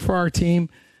is good for our team.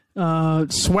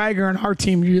 Swagger and our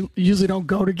team usually don't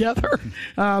go together,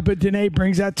 but Danae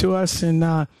brings that to us,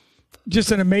 and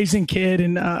just an amazing kid,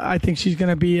 and I think she's going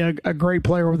to be a great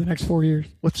player over the next 4 years.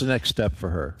 What's the next step for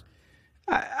her?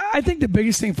 I think the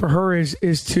biggest thing for her is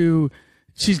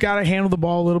she's got to handle the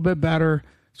ball a little bit better.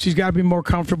 She's got to be more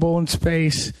comfortable in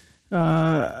space.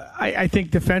 I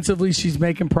think defensively she's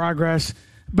making progress,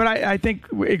 but I think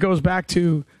it goes back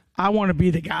to, I want to be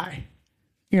the guy.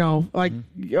 You know, like,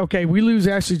 okay, we lose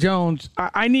Ashley Jones.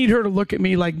 I need her to look at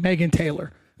me like Megan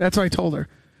Taylor. That's what I told her.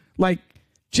 Like,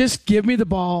 just give me the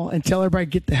ball and tell everybody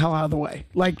get the hell out of the way.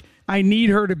 Like, I need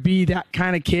her to be that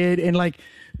kind of kid. And, like,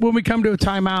 when we come to a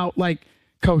timeout, like,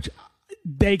 coach,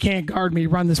 they can't guard me,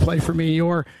 run this play for me.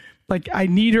 Or, like, I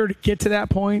need her to get to that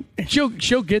point, and she'll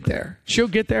get there. She'll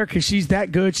get there because she's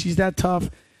that good. She's that tough,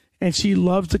 and she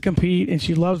loves to compete, and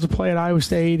she loves to play at Iowa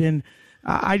State. And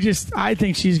I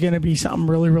think she's going to be something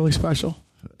really, really special.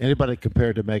 Anybody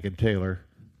compared to Megan Taylor,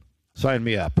 sign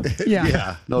me up.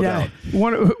 Yeah, no doubt.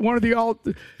 One of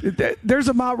the there's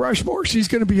a Mount Rushmore. She's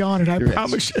going to be on it. I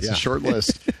promise you. It's a short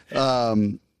list.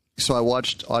 So I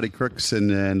watched Audie Crooks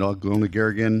and Oglona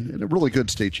Garrigan in a really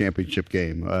good state championship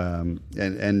game.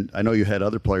 And I know you had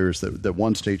other players that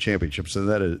won state championships, and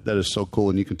that is so cool.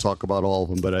 And you can talk about all of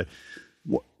them. But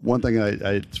one thing,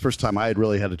 it's the first time I had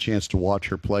really had a chance to watch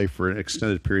her play for an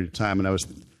extended period of time, and I was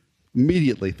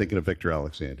immediately thinking of Victor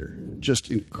Alexander.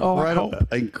 Just incredible.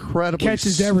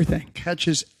 Catches everything.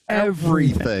 Catches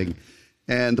everything.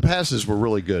 And the passes were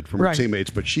really good from her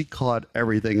teammates, but she caught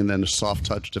everything, and then a soft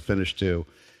touch to finish too.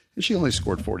 And she only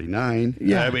scored 49.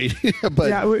 Yeah, I mean,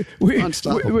 but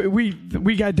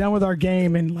we got done with our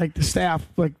game, and like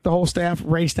the whole staff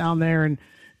raced down there,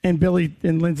 and Billy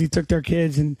and Lindsay took their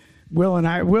kids, and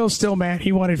Will's still mad.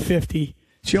 He wanted 50.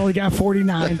 She only got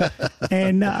 49.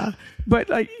 And but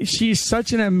like, she's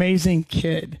such an amazing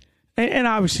kid, and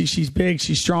obviously she's big,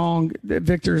 she's strong.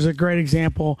 Victor is a great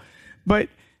example, but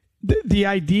the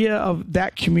idea of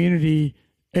that community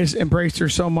has embraced her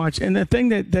so much. And the thing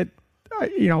that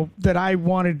I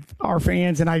wanted our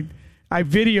fans, and I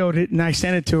videoed it and I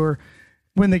sent it to her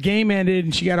when the game ended,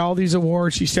 and she got all these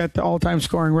awards. She set the all-time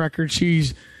scoring record.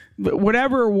 She's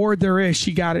whatever award there is,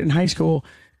 she got it in high school.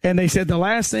 And they said the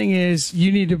last thing is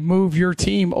you need to move your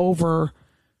team over,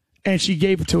 and she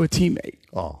gave it to a teammate.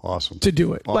 Oh, awesome. To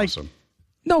do it. Awesome. Like,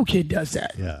 no kid does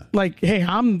that. Yeah. Like, hey,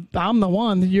 I'm the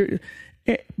one.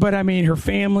 But I mean, her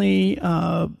family,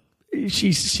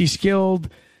 she's skilled.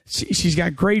 She's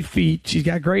got great feet. She's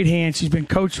got great hands. She's been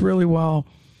coached really well.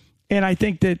 And I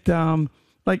think that,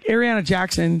 like, Ariana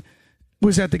Jackson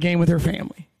was at the game with her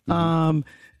family.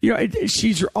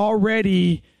 She's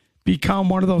already become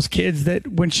one of those kids that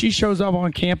when she shows up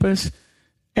on campus,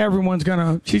 everyone's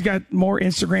she's got more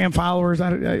Instagram followers. I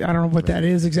don't know what that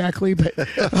is exactly, but,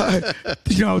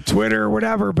 Twitter or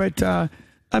whatever. But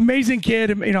amazing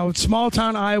kid, small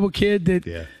town Iowa kid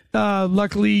that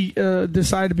luckily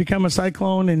decided to become a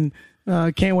Cyclone,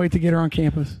 and can't wait to get her on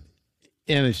campus.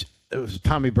 And it was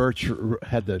Tommy Birch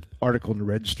had the article in the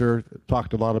Register,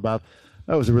 talked a lot about.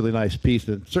 That was a really nice piece,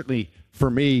 and certainly for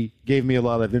me gave me a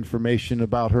lot of information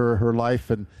about her life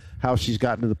and how she's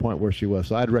gotten to the point where she was.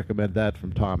 So I'd recommend that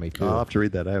from Tommy too. I'll have to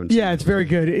read that. I haven't seen it. It's very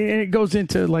good. And it goes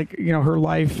into her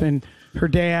life and her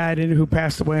dad, and who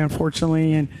passed away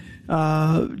unfortunately,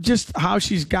 and just how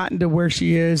she's gotten to where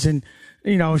she is. And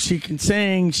she can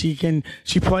sing. She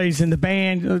plays in the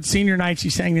band. Senior night, she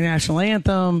sang the national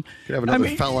anthem. Could have another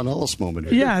Fallon Ellis moment.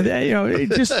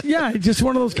 Just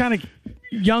one of those kind of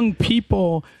young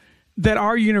people that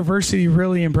our university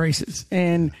really embraces.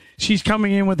 And she's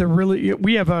coming in with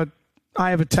I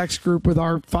have a text group with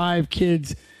our 5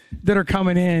 kids that are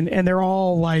coming in, and they're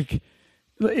all like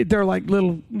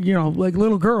little, like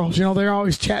little girls. They're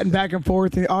always chatting back and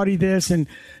forth. And Audie this, and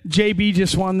JB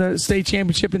just won the state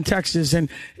championship in Texas, and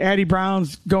Addie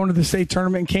Brown's going to the state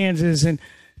tournament in Kansas, and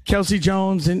Kelsey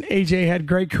Jones and AJ had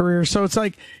great careers. So it's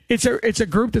like it's a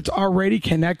group that's already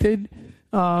connected,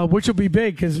 which will be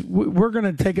big because we're going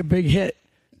to take a big hit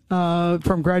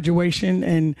from graduation,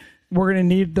 and we're going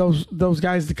to need those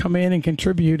guys to come in and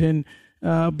contribute. And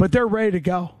but they're ready to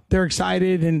go. They're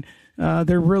excited, and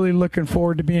they're really looking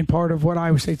forward to being part of what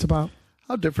Iowa State's about.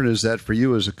 How different is that for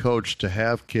you as a coach to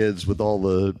have kids with all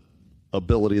the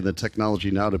ability and the technology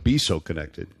now to be so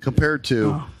connected compared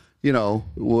to you know,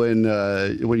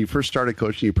 when you first started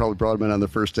coaching, you probably brought them in on the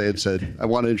first day and said, I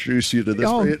want to introduce you to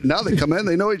this. Now they come in,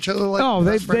 they know each other like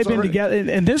they've been together.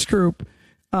 And this group,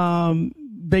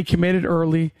 they committed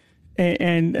early.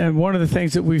 And one of the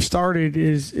things that we've started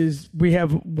is we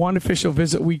have one official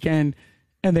visit weekend,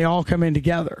 and they all come in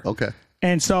together. Okay.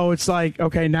 And so it's like,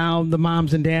 okay, now the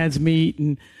moms and dads meet,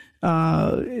 and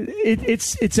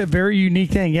it's a very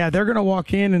unique thing. Yeah, they're going to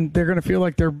walk in and they're going to feel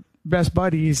like they're best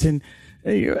buddies. And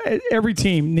every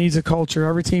team needs a culture.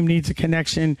 Every team needs a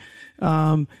connection.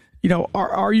 You know,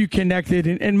 are you connected?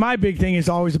 And my big thing is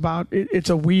always about it's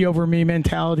a we over me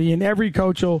mentality. And every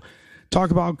coach will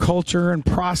talk about culture and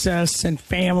process and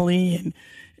family. And,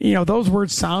 you know, those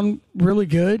words sound really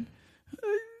good.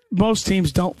 Most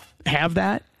teams don't have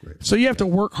that. Right. So you have to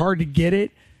work hard to get it.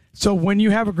 So when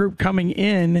you have a group coming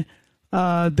in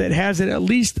that has it at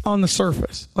least on the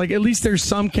surface, like at least there's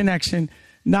some connection,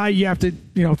 now you have to,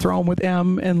 you know, throw them with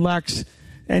M and Lex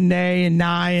and Nay and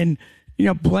Nye and, you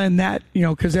know, blend that, you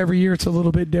know, because every year it's a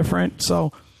little bit different.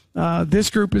 So this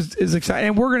group is exciting.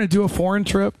 And we're going to do a foreign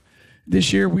trip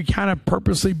this year. We kind of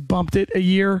purposely bumped it a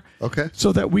year. Okay.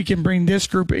 So that we can bring this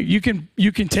group. You can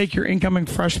take your incoming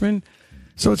freshmen.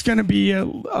 So it's going to be a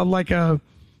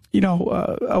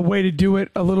way to do it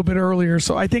a little bit earlier.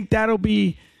 So I think that'll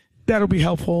be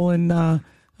helpful, and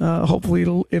hopefully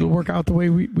it'll work out the way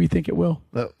we think it will.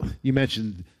 You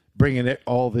mentioned bringing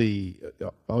all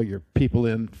your people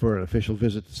in for an official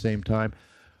visit at the same time.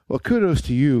 Well, kudos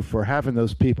to you for having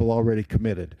those people already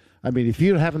committed. I mean, if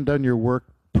you haven't done your work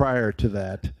prior to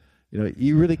that, you know,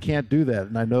 you really can't do that.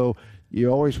 And I know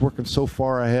you're always working so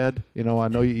far ahead. You know, I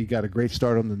know you got a great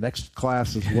start on the next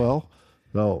class as well.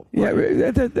 So yeah,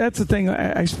 that's the thing.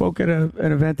 I spoke at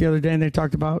an event the other day, and they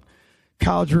talked about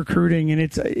college recruiting, and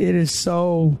it's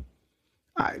so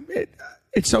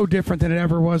different than it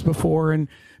ever was before. And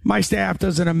my staff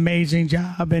does an amazing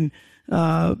job, and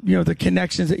you know, the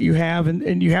connections that you have,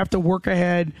 and you have to work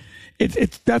ahead.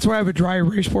 That's why I have a dry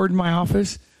erase board in my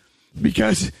office,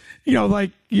 because, you know,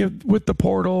 like, you know, with the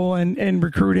portal and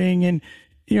recruiting, and,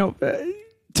 you know,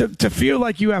 to feel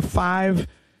like you have 5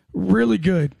 really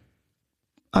good,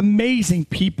 amazing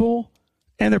people,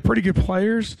 and they're pretty good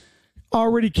players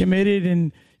already committed,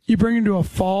 and you bring them to a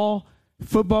fall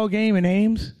football game in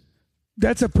Ames,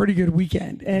 that's a pretty good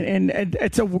weekend. And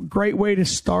it's a great way to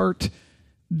start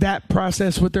that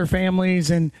process with their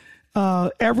families. And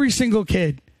every single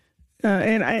kid,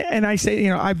 and I say, you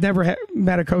know, I've never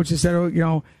met a coach that said, oh, you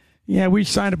know, yeah, we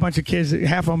signed a bunch of kids that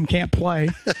half of them can't play.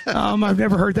 I've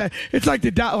never heard that. It's like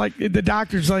the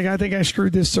doctor's like, I think I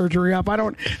screwed this surgery up.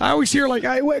 I always hear like,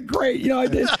 I went great. You know, I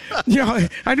did. You know,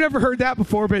 I've never heard that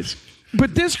before.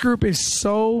 But this group is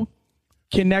so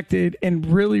connected and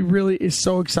really, really is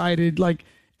so excited. Like,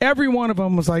 every one of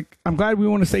them was like, I'm glad we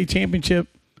won a state championship,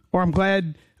 or I'm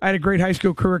glad I had a great high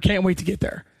school career. Can't wait to get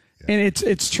there. Yeah. And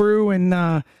it's true. And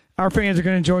our fans are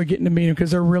going to enjoy getting to meet them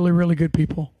because they're really, really good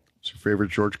people. What's your favorite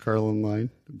George Carlin line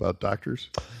about doctors?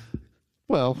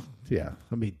 Well, yeah.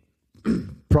 I mean,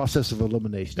 process of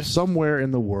elimination. Somewhere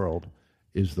in the world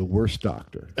is the worst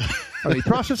doctor. I mean,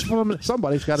 process of elimination.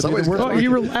 Somebody's got to be the worst. Oh,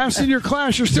 you were last in your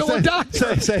class. You're still a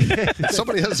doctor.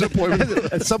 Somebody has an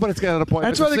appointment. Somebody's got an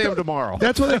appointment. That's why they see him tomorrow.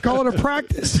 That's why they call it a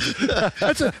practice.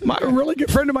 My really good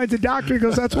friend of mine's a doctor. He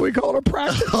goes, that's what we call it, a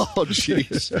practice. Oh,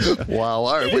 jeez. Wow.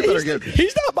 All right. We better get.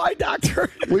 He's not my doctor.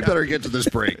 We better get to this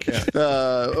break.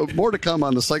 More to come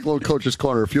on the Cyclone Coaches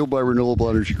Corner, fueled by Renewable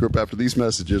Energy Group, after these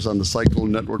messages on the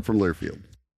Cyclone Network from Learfield.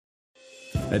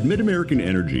 At Mid-American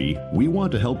Energy, we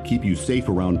want to help keep you safe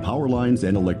around power lines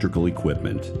and electrical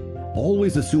equipment.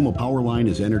 Always assume a power line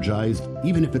is energized,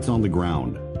 even if it's on the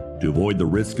ground. To avoid the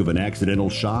risk of an accidental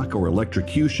shock or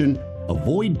electrocution,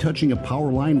 avoid touching a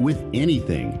power line with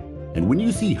anything. And when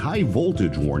you see high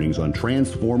voltage warnings on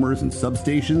transformers and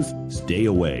substations, stay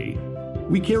away.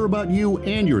 We care about you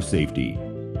and your safety.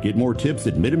 Get more tips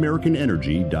at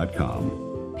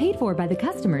midamericanenergy.com. Paid for by the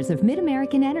customers of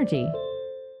Mid-American Energy.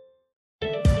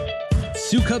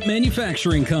 Sukup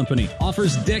Manufacturing Company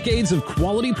offers decades of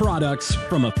quality products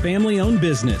from a family-owned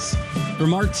business.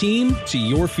 From our team to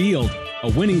your field,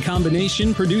 a winning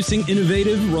combination producing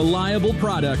innovative, reliable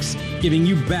products, giving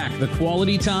you back the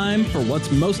quality time for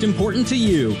what's most important to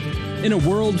you. In a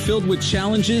world filled with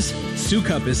challenges,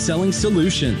 Sukup is selling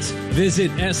solutions.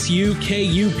 Visit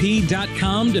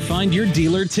sukup.com to find your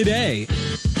dealer today.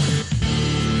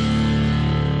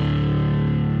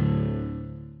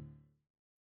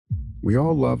 We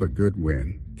all love a good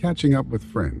win, catching up with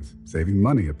friends, saving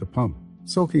money at the pump,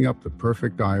 soaking up the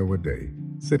perfect Iowa day,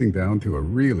 sitting down to a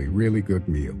really, really good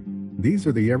meal. These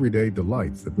are the everyday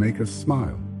delights that make us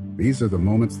smile. These are the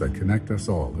moments that connect us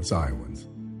all as Iowans.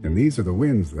 And these are the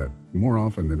wins that, more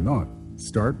often than not,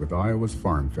 start with Iowa's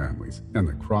farm families and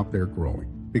the crop they're growing.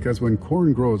 Because when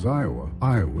corn grows Iowa,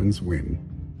 Iowans win.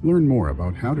 Learn more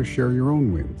about how to share your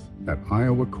own wins at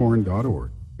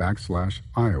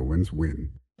iowacorn.org/Iowans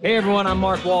win. Hey everyone, I'm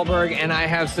Mark Wahlberg, and I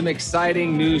have some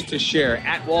exciting news to share.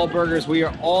 At Wahlburgers, we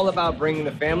are all about bringing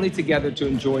the family together to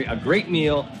enjoy a great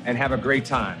meal and have a great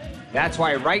time. That's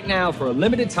why right now, for a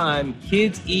limited time,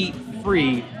 kids eat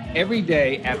free every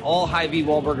day at all Hy-Vee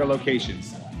Wahlburger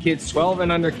locations. Kids 12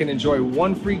 and under can enjoy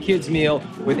one free kids meal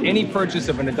with any purchase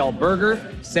of an adult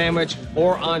burger, sandwich,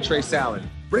 or entree salad.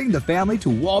 Bring the family to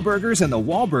Wahlburgers and the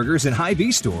Wahlburgers and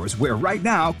Hy-Vee stores, where right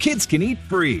now kids can eat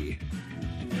free.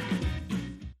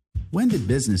 When did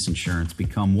business insurance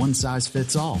become one size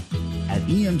fits all? At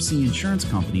EMC Insurance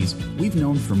Companies, we've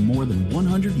known for more than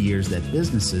 100 years that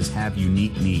businesses have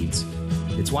unique needs.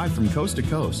 It's why from coast to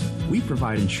coast, we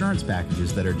provide insurance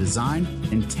packages that are designed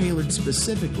and tailored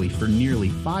specifically for nearly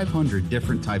 500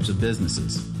 different types of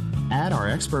businesses. Add our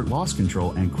expert loss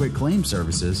control and quick claim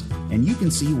services, and you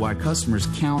can see why customers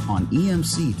count on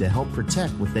EMC to help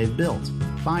protect what they've built.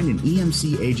 Find an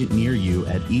EMC agent near you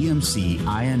at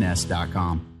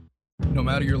emcins.com. No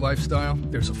matter your lifestyle,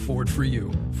 there's a Ford for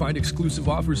you. Find exclusive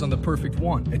offers on the perfect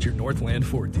one at your Northland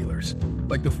Ford dealers.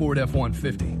 Like the Ford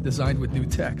F-150, designed with new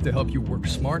tech to help you work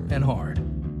smart and hard.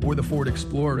 Or the Ford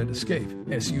Explorer and Escape,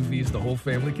 SUVs the whole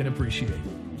family can appreciate.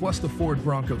 Plus the Ford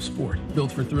Bronco Sport,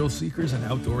 built for thrill seekers and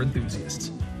outdoor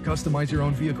enthusiasts. Customize your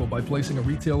own vehicle by placing a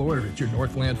retail order at your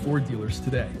Northland Ford dealers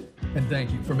today. And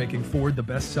thank you for making Ford the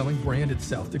best-selling brand in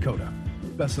South Dakota.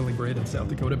 Best-selling brand in South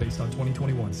Dakota based on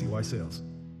 2021 CY sales.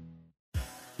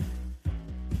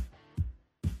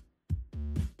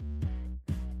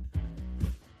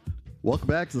 Welcome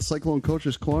back to the Cyclone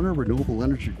Coaches Corner. Renewable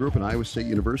Energy Group and Iowa State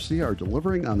University are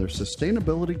delivering on their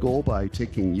sustainability goal by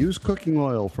taking used cooking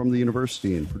oil from the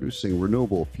university and producing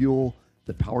renewable fuel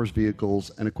that powers vehicles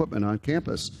and equipment on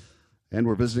campus. And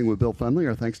we're visiting with Bill Fendley.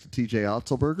 Our thanks to TJ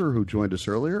Otzelberger, who joined us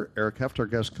earlier. Eric Heft, our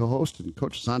guest co-host, and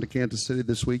Coach is on to Kansas City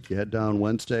this week. You head down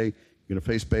Wednesday. You're going to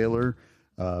face Baylor.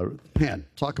 Man,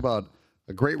 talk about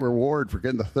a great reward for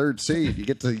getting the third seed. You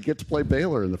get to play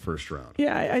Baylor in the first round.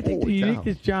 Yeah, I think the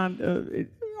uniqueness, John,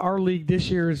 our league this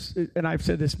year is, and I've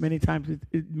said this many times,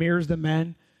 it mirrors the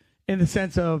men in the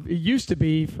sense of it used to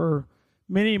be for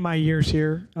many of my years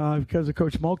here because of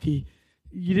Coach Mulkey,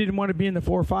 you didn't want to be in the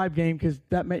 4-5 game because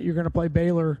that meant you're going to play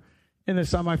Baylor in the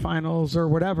semifinals or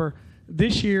whatever.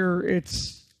 This year,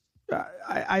 it's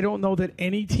I don't know that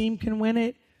any team can win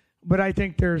it, but I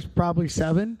think there's probably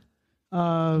 7.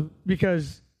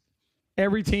 Because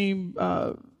every team,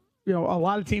 a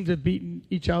lot of teams have beaten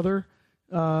each other.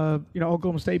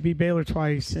 Oklahoma State beat Baylor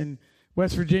twice, and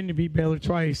West Virginia beat Baylor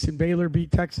twice, and Baylor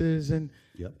beat Texas. And,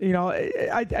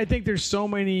 I think there's so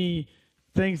many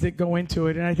things that go into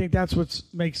it, and I think that's what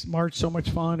makes March so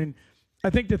much fun. And I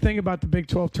think the thing about the Big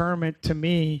 12 tournament to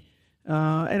me,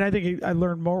 and I think I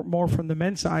learned more from the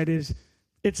men's side, is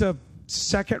it's a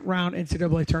second-round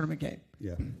NCAA tournament game.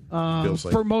 Yeah,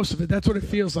 for most of it, that's what it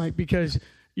feels like because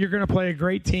you're going to play a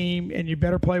great team and you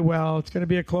better play well. It's going to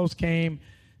be a close game.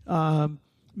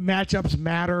 Matchups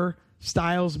matter,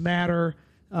 styles matter.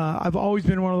 I've always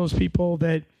been one of those people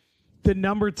that the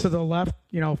number to the left,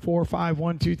 4, 5,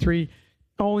 1, 2, 3,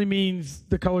 only means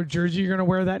the colored jersey you're going to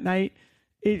wear that night.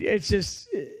 It's just,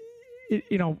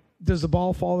 does the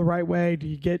ball fall the right way?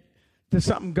 Does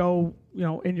something go,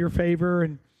 in your favor?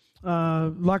 And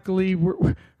luckily,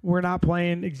 we're not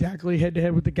playing exactly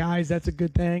head-to-head with the guys. That's a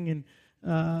good thing. And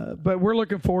but we're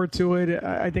looking forward to it.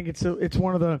 I think it's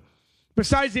one of the,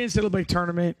 besides the NCAA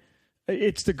tournament,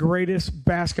 it's the greatest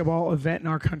basketball event in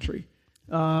our country.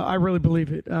 I really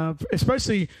believe it,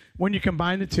 especially when you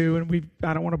combine the two. And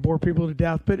I don't want to bore people to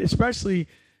death, but especially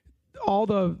all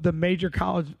the major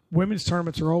college women's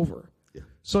tournaments are over. Yeah.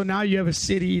 So now you have a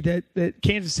city that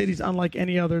Kansas City's unlike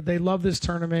any other. They love this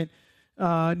tournament.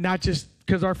 Not just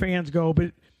because our fans go,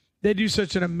 but they do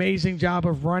such an amazing job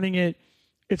of running it.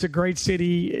 It's a great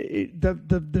city. The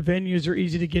venues are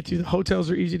easy to get to. The hotels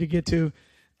are easy to get to.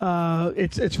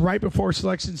 It's right before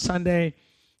Selection Sunday.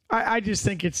 I just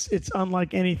think it's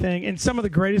unlike anything. And some of the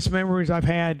greatest memories I've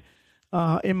had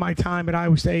in my time at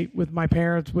Iowa State with my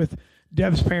parents, with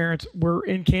Dev's parents, were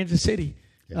in Kansas City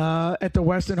at the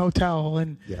Westin Hotel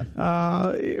and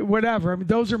whatever. I mean,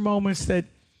 those are moments that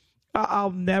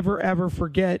I'll never, ever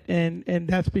forget, and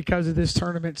that's because of this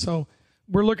tournament. So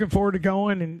we're looking forward to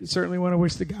going, and certainly want to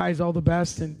wish the guys all the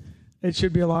best, and it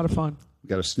should be a lot of fun. We've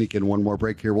got to sneak in one more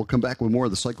break here. We'll come back with more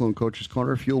of the Cyclone Coaches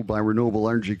Corner, fueled by Renewable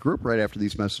Energy Group, right after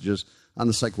these messages on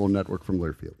the Cyclone Network from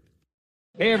Learfield.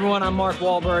 Hey everyone, I'm Mark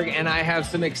Wahlberg, and I have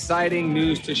some exciting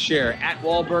news to share. At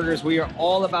Wahlburgers, we are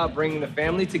all about bringing the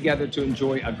family together to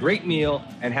enjoy a great meal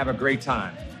and have a great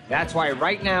time. That's why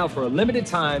right now, for a limited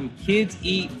time, kids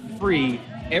eat free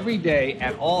every day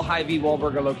at all Hy-Vee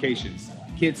Wahlburger locations.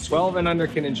 Kids 12 and under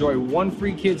can enjoy one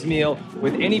free kids meal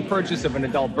with any purchase of an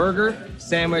adult burger,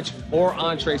 sandwich, or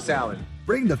entree salad.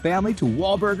 Bring the family to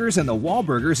Wahlburgers and the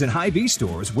Wahlburgers and Hy-Vee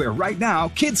stores, where right now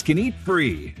kids can eat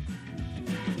free.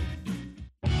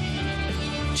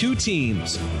 2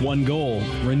 teams, 1 goal.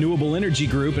 Renewable Energy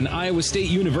Group and Iowa State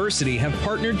University have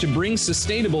partnered to bring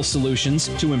sustainable solutions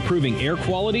to improving air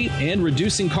quality and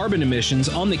reducing carbon emissions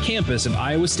on the campus of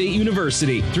Iowa State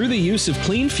University. Through the use of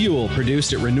clean fuel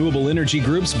produced at Renewable Energy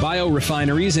Group's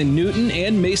biorefineries in Newton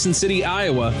and Mason City,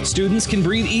 Iowa, students can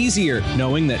breathe easier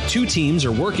knowing that 2 teams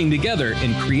are working together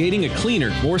in creating a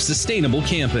cleaner, more sustainable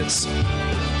campus.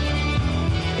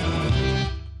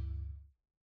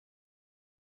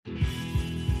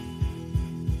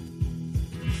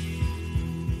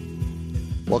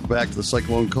 Welcome back to the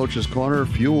Cyclone Coaches Corner,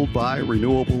 fueled by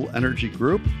Renewable Energy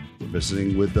Group. We're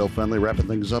visiting with Bill Fenley, wrapping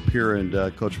things up here. And,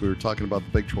 Coach, we were talking about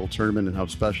the Big 12 tournament and how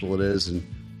special it is. And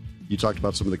you talked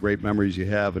about some of the great memories you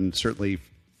have. And certainly,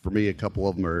 for me, a couple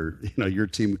of them are, your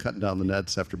team cutting down the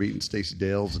nets after beating Stacey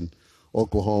Dales and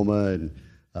Oklahoma, and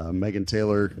Megan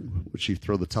Taylor, would she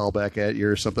throw the towel back at you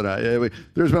or something?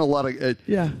 There's been a lot of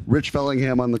Rich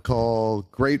Fellingham on the call,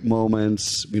 great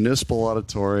moments, Municipal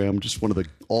Auditorium, just one of the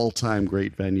all-time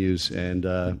great venues. And,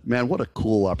 man, what a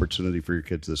cool opportunity for your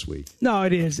kids this week. No,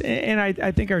 it is. And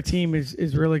I think our team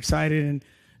is really excited. And,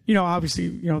 obviously,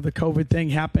 the COVID thing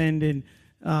happened.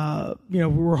 And, we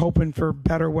were hoping for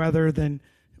better weather than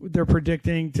they're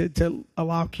predicting to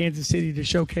allow Kansas City to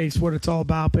showcase what it's all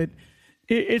about. But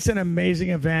it's an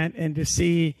amazing event, and to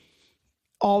see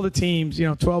all the teams,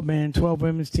 12 men, 12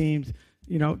 women's teams,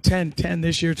 10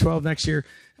 this year, 12 next year,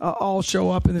 all show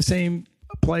up in the same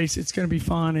place. It's going to be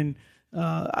fun, and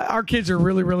our kids are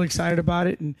really, really excited about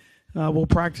it. And we'll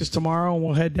practice tomorrow, and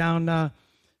we'll head down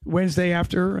Wednesday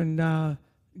after and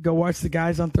go watch the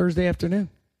guys on Thursday afternoon.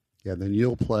 Yeah, then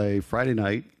you'll play Friday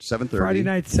night, 7:30. Friday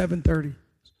night, 7:30.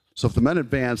 So if the men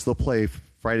advance, they'll play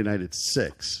Friday night at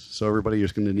 6. So everybody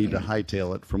is going to need to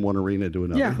hightail it from one arena to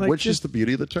another, which is the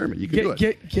beauty of the tournament. You can do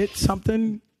it. Get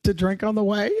something to drink on the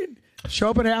way, and show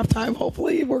up at halftime.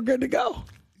 Hopefully, we're good to go.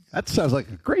 That sounds like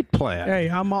a great plan. Hey,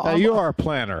 you are a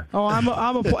planner. Oh, I'm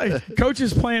a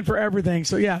coach's plan for everything.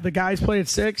 So yeah, the guys play at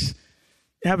 6.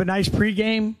 Have a nice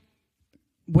pregame.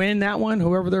 Win that one.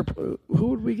 Who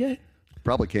would we get?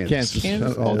 Probably Kansas.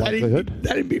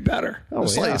 That'd be better.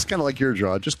 It's kind of like your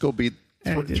draw. Just go beat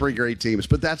 3 great teams.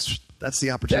 But that's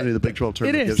the opportunity the Big 12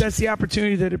 tournament gives. That's the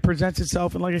opportunity that it presents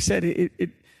itself. And like I said,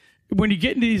 it when you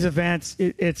get into these events,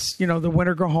 it's the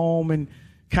winner go home and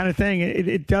kind of thing.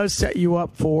 It does set you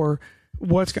up for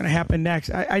what's going to happen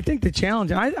next. I think the challenge,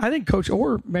 and I think Coach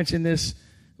Orr mentioned this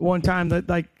one time, that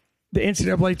like the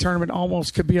NCAA tournament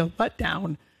almost could be a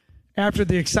letdown after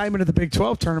the excitement of the Big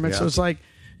 12 tournament. So it's like,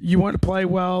 you want to play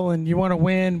well and you want to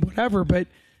win, whatever, but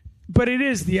it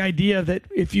is the idea that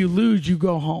if you lose, you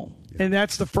go home. Yeah. And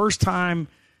that's the first time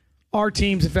our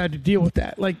teams have had to deal with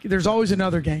that. Like, there's always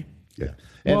another game. Yeah.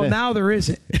 Well, now there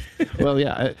isn't. Well,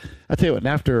 yeah. I tell you what, and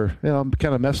after I'm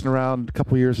kind of messing around a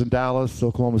couple years in Dallas,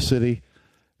 Oklahoma City,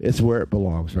 it's where it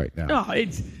belongs right now. No,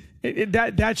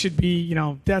 that should be,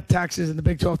 death taxes in the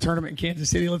Big 12 tournament in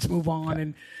Kansas City. Let's move on.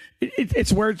 And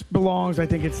it's where it belongs. I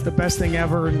think it's the best thing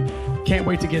ever, and can't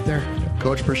wait to get there.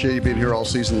 Coach, appreciate you being here all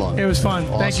season long. It was fun.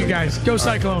 Awesome. Thank you, guys. Go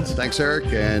Cyclones. Right. Thanks, Eric.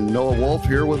 And Noah Wolf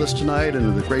here with us tonight,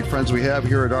 and the great friends we have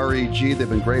here at REG. They've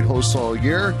been great hosts all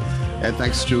year. And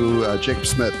thanks to Jacob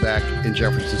Smith back in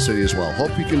Jefferson City as well.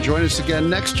 Hope you can join us again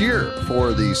next year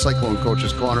for the Cyclone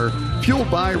Coaches Corner,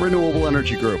 fueled by Renewable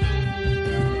Energy Group.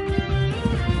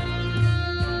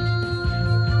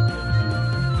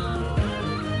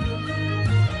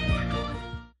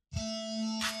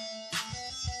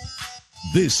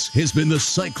 This has been the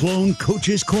Cyclone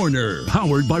Coaches Corner,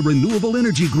 powered by Renewable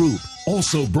Energy Group.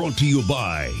 Also brought to you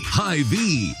by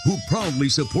Hy-Vee, who proudly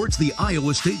supports the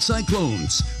Iowa State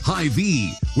Cyclones.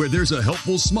 Hy-Vee, where there's a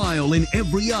helpful smile in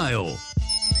every aisle.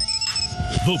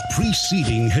 The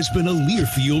preceding has been a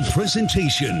Learfield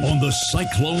presentation on the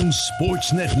Cyclone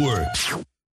Sports Network.